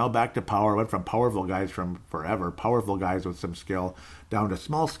guys and now back to power. Went from powerful guys from forever, powerful guys with some skill, down to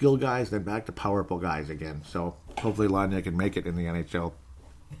small skilled guys, then back to powerful guys again. So hopefully Ladny can make it in the NHL.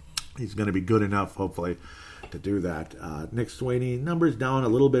 He's going to be good enough, hopefully, to do that. Nick Swaney, numbers down a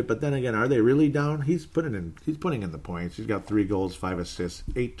little bit, but then again, are they really down? He's putting in the points. He's got 3 goals, 5 assists,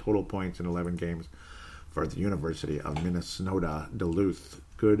 8 total points in 11 games for the University of Minnesota Duluth.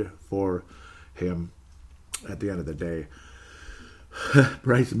 Good for him at the end of the day.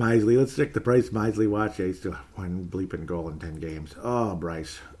 Bryce Misley. Let's stick to Bryce Misley watch. He's still 1 bleeping goal in 10 games. Oh,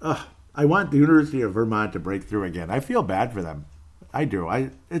 Bryce. I want the University of Vermont to break through again. I feel bad for them. I do.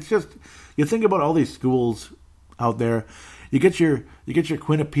 It's just, you think about all these schools out there. You get your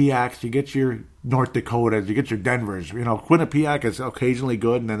Quinnipiacs, you get your North Dakotas, you get your Denvers. Quinnipiac is occasionally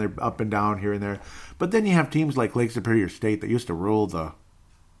good, and then they're up and down here and there. But then you have teams like Lake Superior State that used to rule the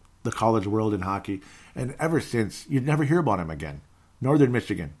college world in hockey, and ever since, you never hear about them again. Northern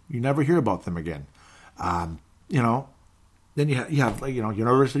Michigan, you never hear about them again. Then you have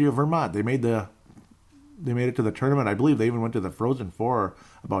University of Vermont. They made it to the tournament. I believe they even went to the Frozen Four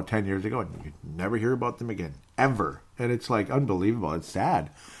about 10 years ago, and you never hear about them again, ever. And it's like unbelievable. It's sad.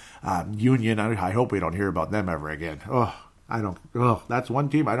 Union, I hope we don't hear about them ever again. That's one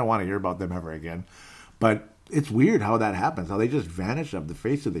team I don't want to hear about them ever again. But it's weird how that happens, how they just vanish off the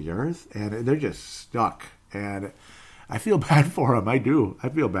face of the earth, and they're just stuck. And I feel bad for them. I do. I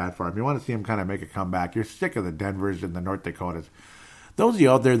feel bad for them. You want to see them kind of make a comeback. You're sick of the Denvers and the North Dakotas. Those of you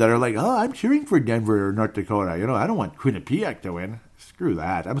out there that are like, I'm cheering for Denver or North Dakota. I don't want Quinnipiac to win. Screw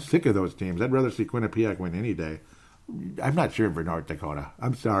that. I'm sick of those teams. I'd rather see Quinnipiac win any day. I'm not cheering for North Dakota.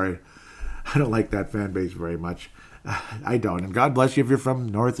 I'm sorry. I don't like that fan base very much. I don't. And God bless you if you're from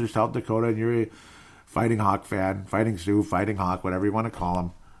North or South Dakota and you're a Fighting Hawk fan, Fighting Sioux, Fighting Hawk, whatever you want to call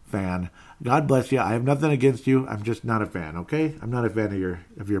them, fan. God bless you. I have nothing against you. I'm just not a fan, okay? I'm not a fan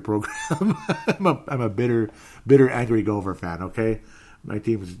of your program. I'm a bitter, angry Gopher fan, okay? My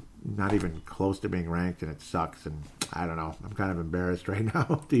team's not even close to being ranked, and it sucks. And I don't know. I'm kind of embarrassed right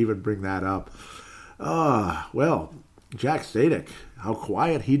now to even bring that up. Well, Jack Sadek, how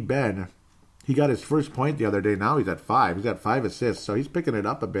quiet he'd been. He got his first point the other day. Now he's at 5. He's got 5 assists, so he's picking it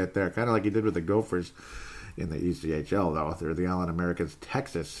up a bit there, kind of like he did with the Gophers in the ECHL, though. They're the Allen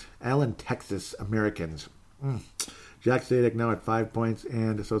Texas Americans. Jack Sadek now at 5 points,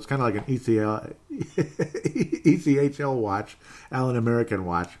 and so it's kind of like an ECHL watch, Allen American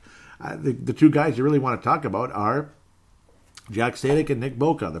watch. The two guys you really want to talk about are Jack Sadek and Nick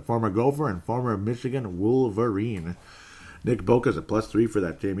Boca, the former Gopher and former Michigan Wolverine. Nick Boca's a +3 for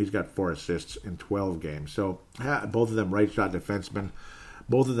that team. He's got 4 assists in 12 games. So both of them right shot defensemen.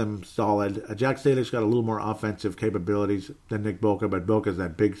 Both of them solid. Jack Sadek's got a little more offensive capabilities than Nick Boca, but Boca's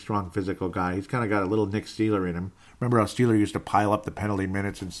that big, strong, physical guy. He's kind of got a little Nick Steeler in him. Remember how Steeler used to pile up the penalty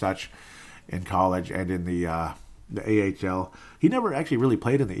minutes and such in college and in the AHL? He never actually really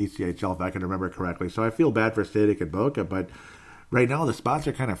played in the ECHL, if I can remember correctly. So I feel bad for Sadek and Boca, but right now the spots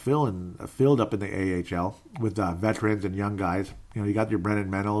are kind of filled up in the AHL with veterans and young guys. You got your Brennan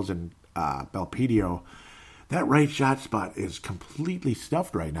Menels and Belpedio. That right shot spot is completely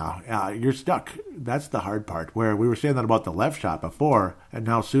stuffed right now. You're stuck. That's the hard part. Where we were saying that about the left shot before, and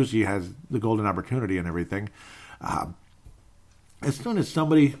now Susie has the golden opportunity and everything. As soon as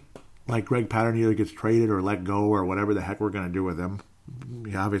somebody like Greg Pattern either gets traded or let go or whatever the heck we're going to do with him,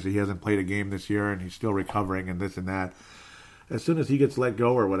 obviously he hasn't played a game this year and he's still recovering and this and that. As soon as he gets let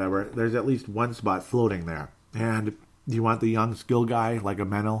go or whatever, there's at least one spot floating there. And do you want the young skill guy like a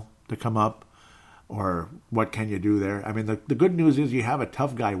Menel to come up? Or what can you do there? I mean, the good news is you have a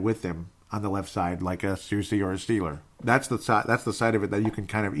tough guy with him on the left side, like a Susie or a Steeler. That's the side of it that you can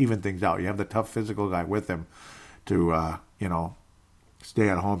kind of even things out. You have the tough physical guy with him to, stay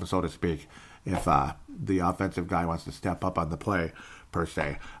at home, so to speak, if the offensive guy wants to step up on the play, per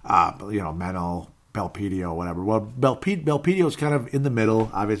se. Menel, Belpedio, whatever. Well, Belpedio is kind of in the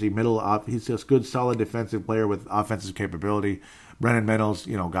middle. Obviously, he's a good, solid defensive player with offensive capability. Brennan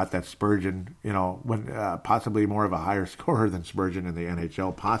Menels, got that Spurgeon, when possibly more of a higher scorer than Spurgeon in the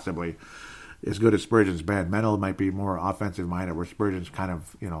NHL, possibly. As good as Spurgeon's been. Menel might be more offensive minded, where Spurgeon's kind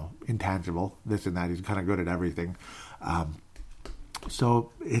of, intangible, this and that. He's kind of good at everything. But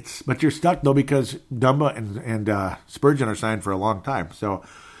you're stuck though because Dumba and Spurgeon are signed for a long time. So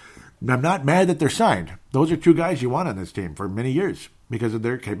I'm not mad that they're signed. Those are two guys you want on this team for many years because of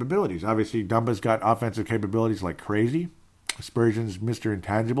their capabilities. Obviously, Dumba's got offensive capabilities like crazy. Spurgeon's Mr.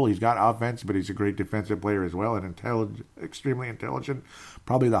 Intangible. He's got offense, but he's a great defensive player as well and extremely intelligent.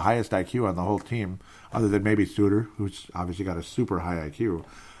 Probably the highest IQ on the whole team, other than maybe Suter, who's obviously got a super high IQ.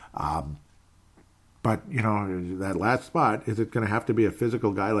 But, that last spot, is it going to have to be a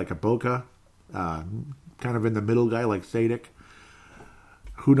physical guy like a Boca, kind of in the middle guy like Sadek?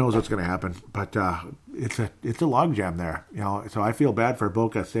 Who knows what's going to happen? But it's a logjam there. So I feel bad for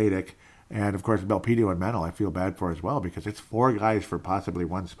Boca, Sadek, and, of course, Belpedio and Menel I feel bad for as well because it's 4 guys for possibly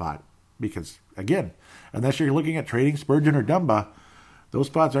one spot. Because, again, unless you're looking at trading Spurgeon or Dumba, those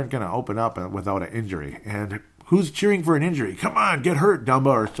spots aren't going to open up without an injury. And who's cheering for an injury? Come on, get hurt,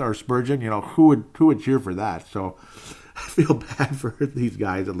 Dumba or Spurgeon. Who would cheer for that? So I feel bad for these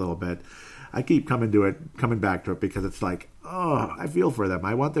guys a little bit. I keep coming back to it because it's like, I feel for them.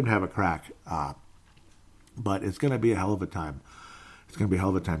 I want them to have a crack. But it's going to be a hell of a time. it's going to be a hell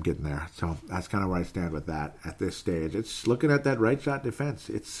of a time getting there. So that's kind of where I stand with that at this stage. It's looking at that right shot defense.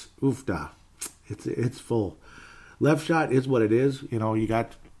 It's oofda. It's full. Left shot is what it is.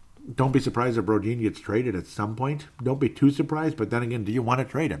 Don't be surprised if Brodin gets traded at some point. Don't be too surprised. But then again, do you want to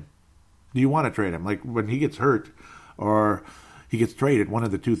trade him? Like when he gets hurt or he gets traded, one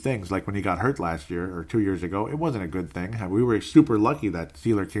of the two things, like when he got hurt last year or 2 years ago, it wasn't a good thing. We were super lucky that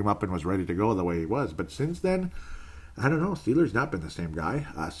Sealer came up and was ready to go the way he was. But since then, I don't know. Sealer's not been the same guy.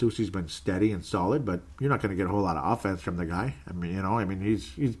 Soucy's been steady and solid, but you're not going to get a whole lot of offense from the guy.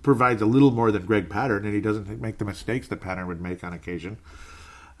 He provides a little more than Greg Pattern, and he doesn't make the mistakes that Pattern would make on occasion.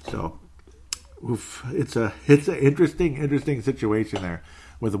 So, it's an interesting situation there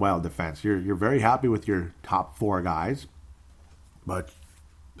with the Wild defense. You're very happy with your top four guys, but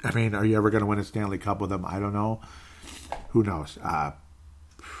are you ever going to win a Stanley Cup with them? I don't know. Who knows?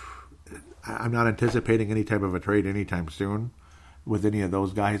 I'm not anticipating any type of a trade anytime soon with any of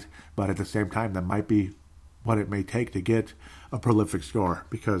those guys, but at the same time, that might be what it may take to get a prolific scorer,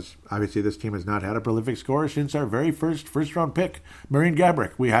 because obviously this team has not had a prolific scorer since our very first round pick, Marian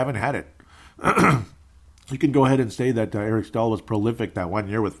Gaborik. We haven't had it. You can go ahead and say that Eric Staal was prolific that 1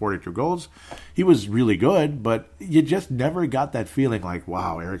 year with 42 goals. He was really good, but you just never got that feeling like,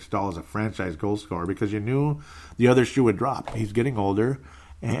 wow, Eric Staal is a franchise goal scorer, because you knew the other shoe would drop. He's getting older,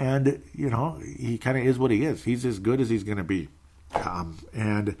 and, he kind of is what he is. He's as good as he's going to be.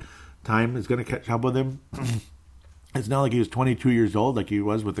 And time is going to catch up with him. It's not like he was 22 years old like he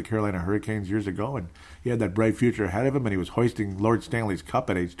was with the Carolina Hurricanes years ago, and he had that bright future ahead of him, and he was hoisting Lord Stanley's Cup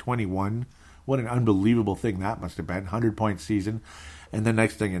at age 21. What an unbelievable thing that must have been. 100-point season. And then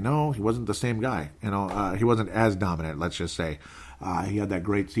next thing you know, he wasn't the same guy. He wasn't as dominant, let's just say. He had that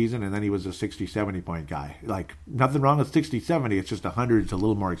great season, and then he was a 60, 70-point guy. Like, nothing wrong with 60, 70. It's just 100 is a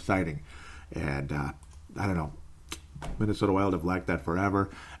little more exciting. And I don't know. Minnesota Wild have lacked that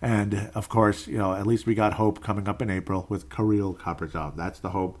forever. And, of course, at least we got hope coming up in April with Kirill Kaprizov. That's the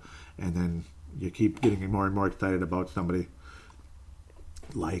hope. And then you keep getting more and more excited about somebody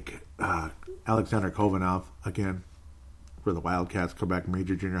like Alexander Kovanov, again, for the Wildcats, Quebec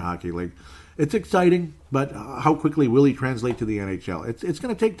Major Junior Hockey League. It's exciting, but how quickly will he translate to the NHL? It's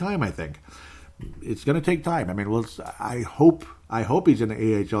going to take time, I think. It's going to take time. I hope he's in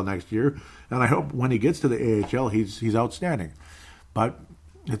the AHL next year, and I hope when he gets to the AHL, he's outstanding. But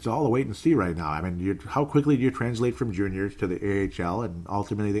it's all a wait and see right now. How quickly do you translate from juniors to the AHL and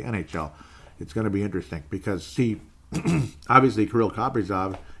ultimately the NHL? It's going to be interesting because, obviously Kirill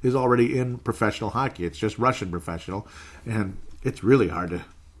Kaprizov is already in professional hockey. It's just Russian professional, and it's really hard to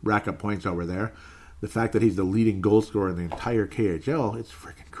rack up points over there. The fact that he's the leading goal scorer in the entire KHL, it's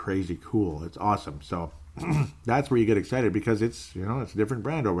freaking crazy cool. It's awesome. So that's where you get excited because it's a different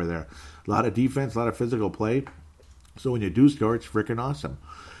brand over there. A lot of defense, a lot of physical play. So when you do score, it's freaking awesome.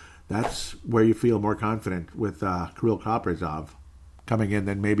 That's where you feel more confident with Kirill Kaprizov coming in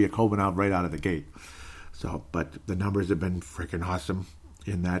than maybe a Kovanov right out of the gate. So, but the numbers have been freaking awesome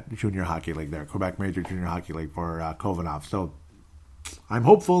in that junior hockey league there, Quebec Major Junior Hockey League for Kovanov. So I'm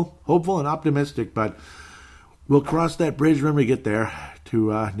hopeful and optimistic, but we'll cross that bridge when we get there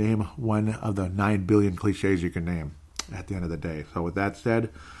to name one of the 9 billion cliches you can name at the end of the day. So with that said,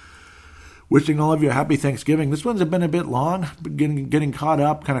 wishing all of you a happy Thanksgiving. This one's been a bit long, but getting caught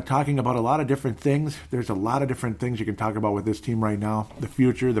up, kind of talking about a lot of different things. There's a lot of different things you can talk about with this team right now. The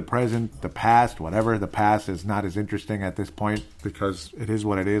future, the present, the past, whatever. The past is not as interesting at this point because it is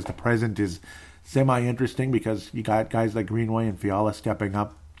what it is. The present is semi-interesting because you got guys like Greenway and Fiala stepping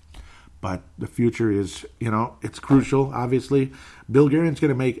up. But the future is, it's crucial, obviously. Bill Guerin's going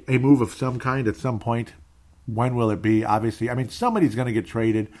to make a move of some kind at some point. When will it be? Obviously, somebody's going to get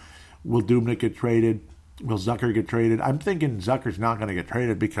traded. Will Dubnyk get traded? Will Zucker get traded? I'm thinking Zucker's not going to get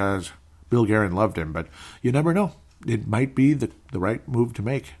traded because Bill Guerin loved him. But you never know. It might be the right move to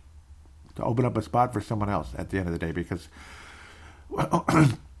make to open up a spot for someone else at the end of the day because...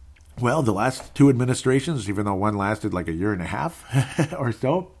 Well, the last two administrations, even though one lasted like a year and a half or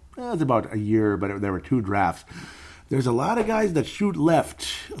so, it was about a year, but there were two drafts. There's a lot of guys that shoot left.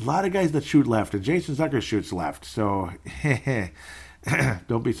 And Jason Zucker shoots left. So,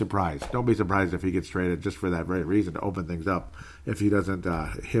 don't be surprised. Don't be surprised if he gets traded just for that very reason, to open things up. If he doesn't,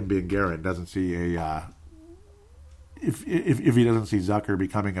 him being Guerin, doesn't see if he doesn't see Zucker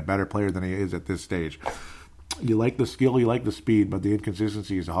becoming a better player than he is at this stage. You like the skill, you like the speed, but the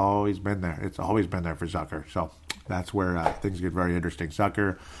inconsistency has always been there. It's always been there for Zucker. So that's where things get very interesting.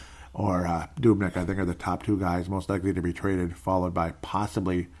 Zucker or Dubnyk, I think, are the top two guys most likely to be traded, followed by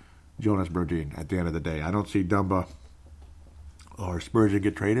possibly Jonas Brodin at the end of the day. I don't see Dumba or Spurgeon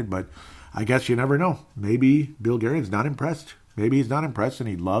get traded, but I guess you never know. Maybe Bill Guerin's not impressed Maybe he's not impressed and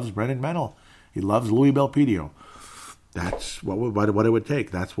he loves Brendan Mennel. He loves Louis Belpedio. That's what it would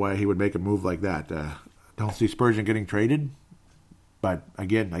take. That's why he would make a move like that. Don't see Spurgeon getting traded. But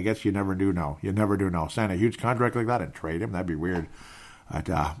again, I guess you never do know. You never do know. Sign a huge contract like that and trade him. That'd be weird. But,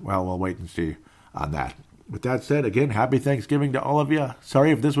 well, we'll wait and see on that. With that said, again, happy Thanksgiving to all of you.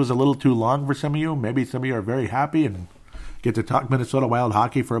 Sorry if this was a little too long for some of you. Maybe some of you are very happy and get to talk Minnesota Wild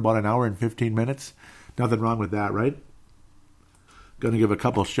hockey for about an hour and 15 minutes. Nothing wrong with that, right? Going to give a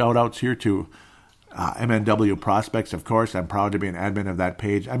couple shout-outs here to MNW Prospects, of course. I'm proud to be an admin of that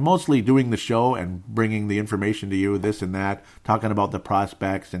page. I'm mostly doing the show and bringing the information to you, this and that, talking about the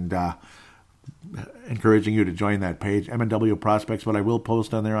prospects and encouraging you to join that page. MNW Prospects, but I will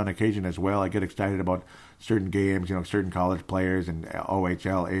post on there on occasion as well. I get excited about certain games, certain college players and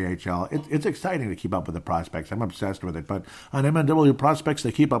OHL, AHL. It's exciting to keep up with the prospects. I'm obsessed with it. But on MNW Prospects,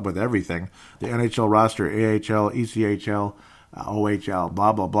 they keep up with everything. The NHL roster, AHL, ECHL, OHL,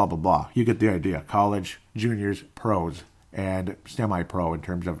 blah, blah, blah, blah, blah. You get the idea. College, juniors, pros, and semi-pro in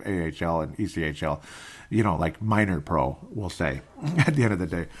terms of AHL and ECHL. Like minor pro, we'll say, at the end of the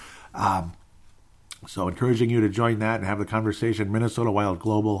day. So encouraging you to join that and have the conversation. Minnesota Wild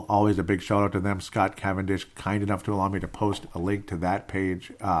Global, always a big shout out to them. Scott Cavendish, kind enough to allow me to post a link to that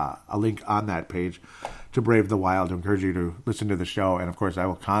page, a link on that page to Brave the Wild, to encourage you to listen to the show. And of course, I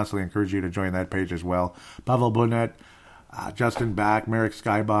will constantly encourage you to join that page as well. Pavel Bunet, Justin Back, Merrick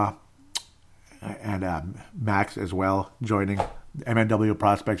Skybaugh, and Max as well joining MNW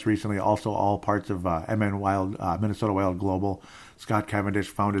Prospects recently. Also all parts of Minnesota Wild Global. Scott Cavendish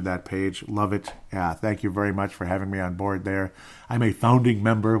founded that page. Love it. Thank you very much for having me on board there. I'm a founding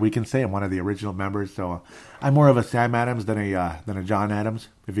member. We can say I'm one of the original members. So I'm more of a Sam Adams than a John Adams,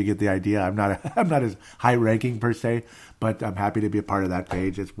 if you get the idea. I'm not as high ranking per se, but I'm happy to be a part of that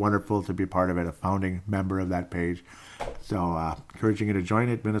page. It's wonderful to be part of it, a founding member of that page. So encouraging you to join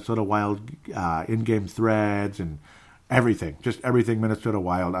it. Minnesota Wild in-game threads and everything, just everything Minnesota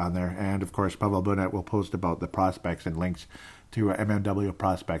Wild on there. And of course, Pavel Bunet will post about the prospects and links to MNW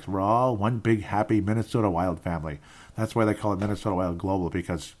Prospects. We're all one big happy Minnesota Wild family. That's why they call it Minnesota Wild Global,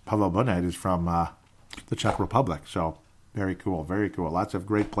 because Pavel Bunet is from the Czech Republic. So very cool, very cool. Lots of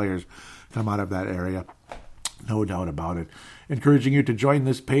great players come out of that area. No doubt about it. Encouraging you to join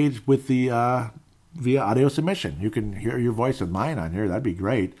this page with the via audio submission. You can hear your voice with mine on here. That'd be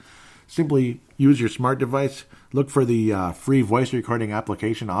great. Simply use your smart device. Look for the free voice recording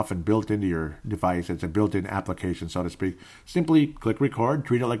application, often built into your device. It's a built-in application, so to speak. Simply click record,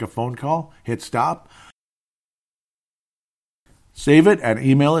 treat it like a phone call, hit stop, save it, and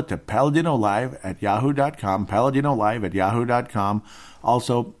email it to paladinolive@yahoo.com, paladinolive@yahoo.com.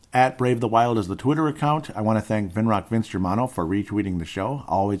 Also, @BraveTheWild is the Twitter account. I want to thank Vinrock Vince Germano for retweeting the show.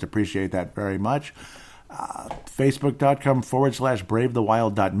 Always appreciate that very much.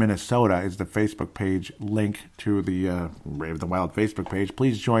 Facebook.com/BraveTheWild.Minnesota is the Facebook page link to the Brave the Wild Facebook page.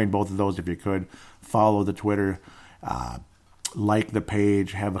 Please join both of those if you could. Follow the Twitter, like the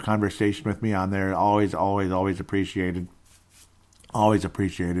page, have a conversation with me on there. Always, always, always appreciated. Always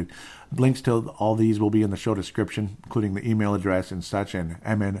appreciated. Links to all these will be in the show description, including the email address and such, and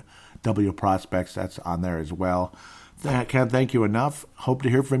MNW Prospects, that's on there as well. I can't thank you enough. Hope to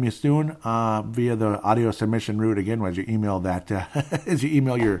hear from you soon via the audio submission route. Again, as you email as you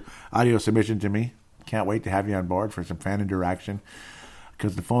email your audio submission to me. Can't wait to have you on board for some fan interaction,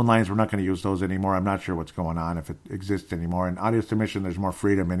 because the phone lines, we're not going to use those anymore. I'm not sure what's going on, if it exists anymore. In audio submission, there's more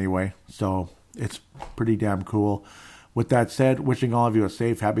freedom anyway, so it's pretty damn cool. With that said, wishing all of you a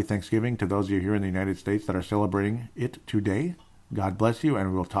safe, happy Thanksgiving to those of you here in the United States that are celebrating it today. God bless you,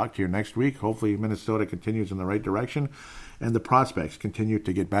 and we'll talk to you next week. Hopefully Minnesota continues in the right direction, and the prospects continue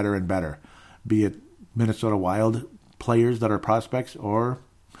to get better and better, be it Minnesota Wild players that are prospects or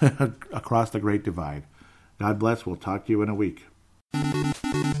across the Great Divide. God bless. We'll talk to you in a week.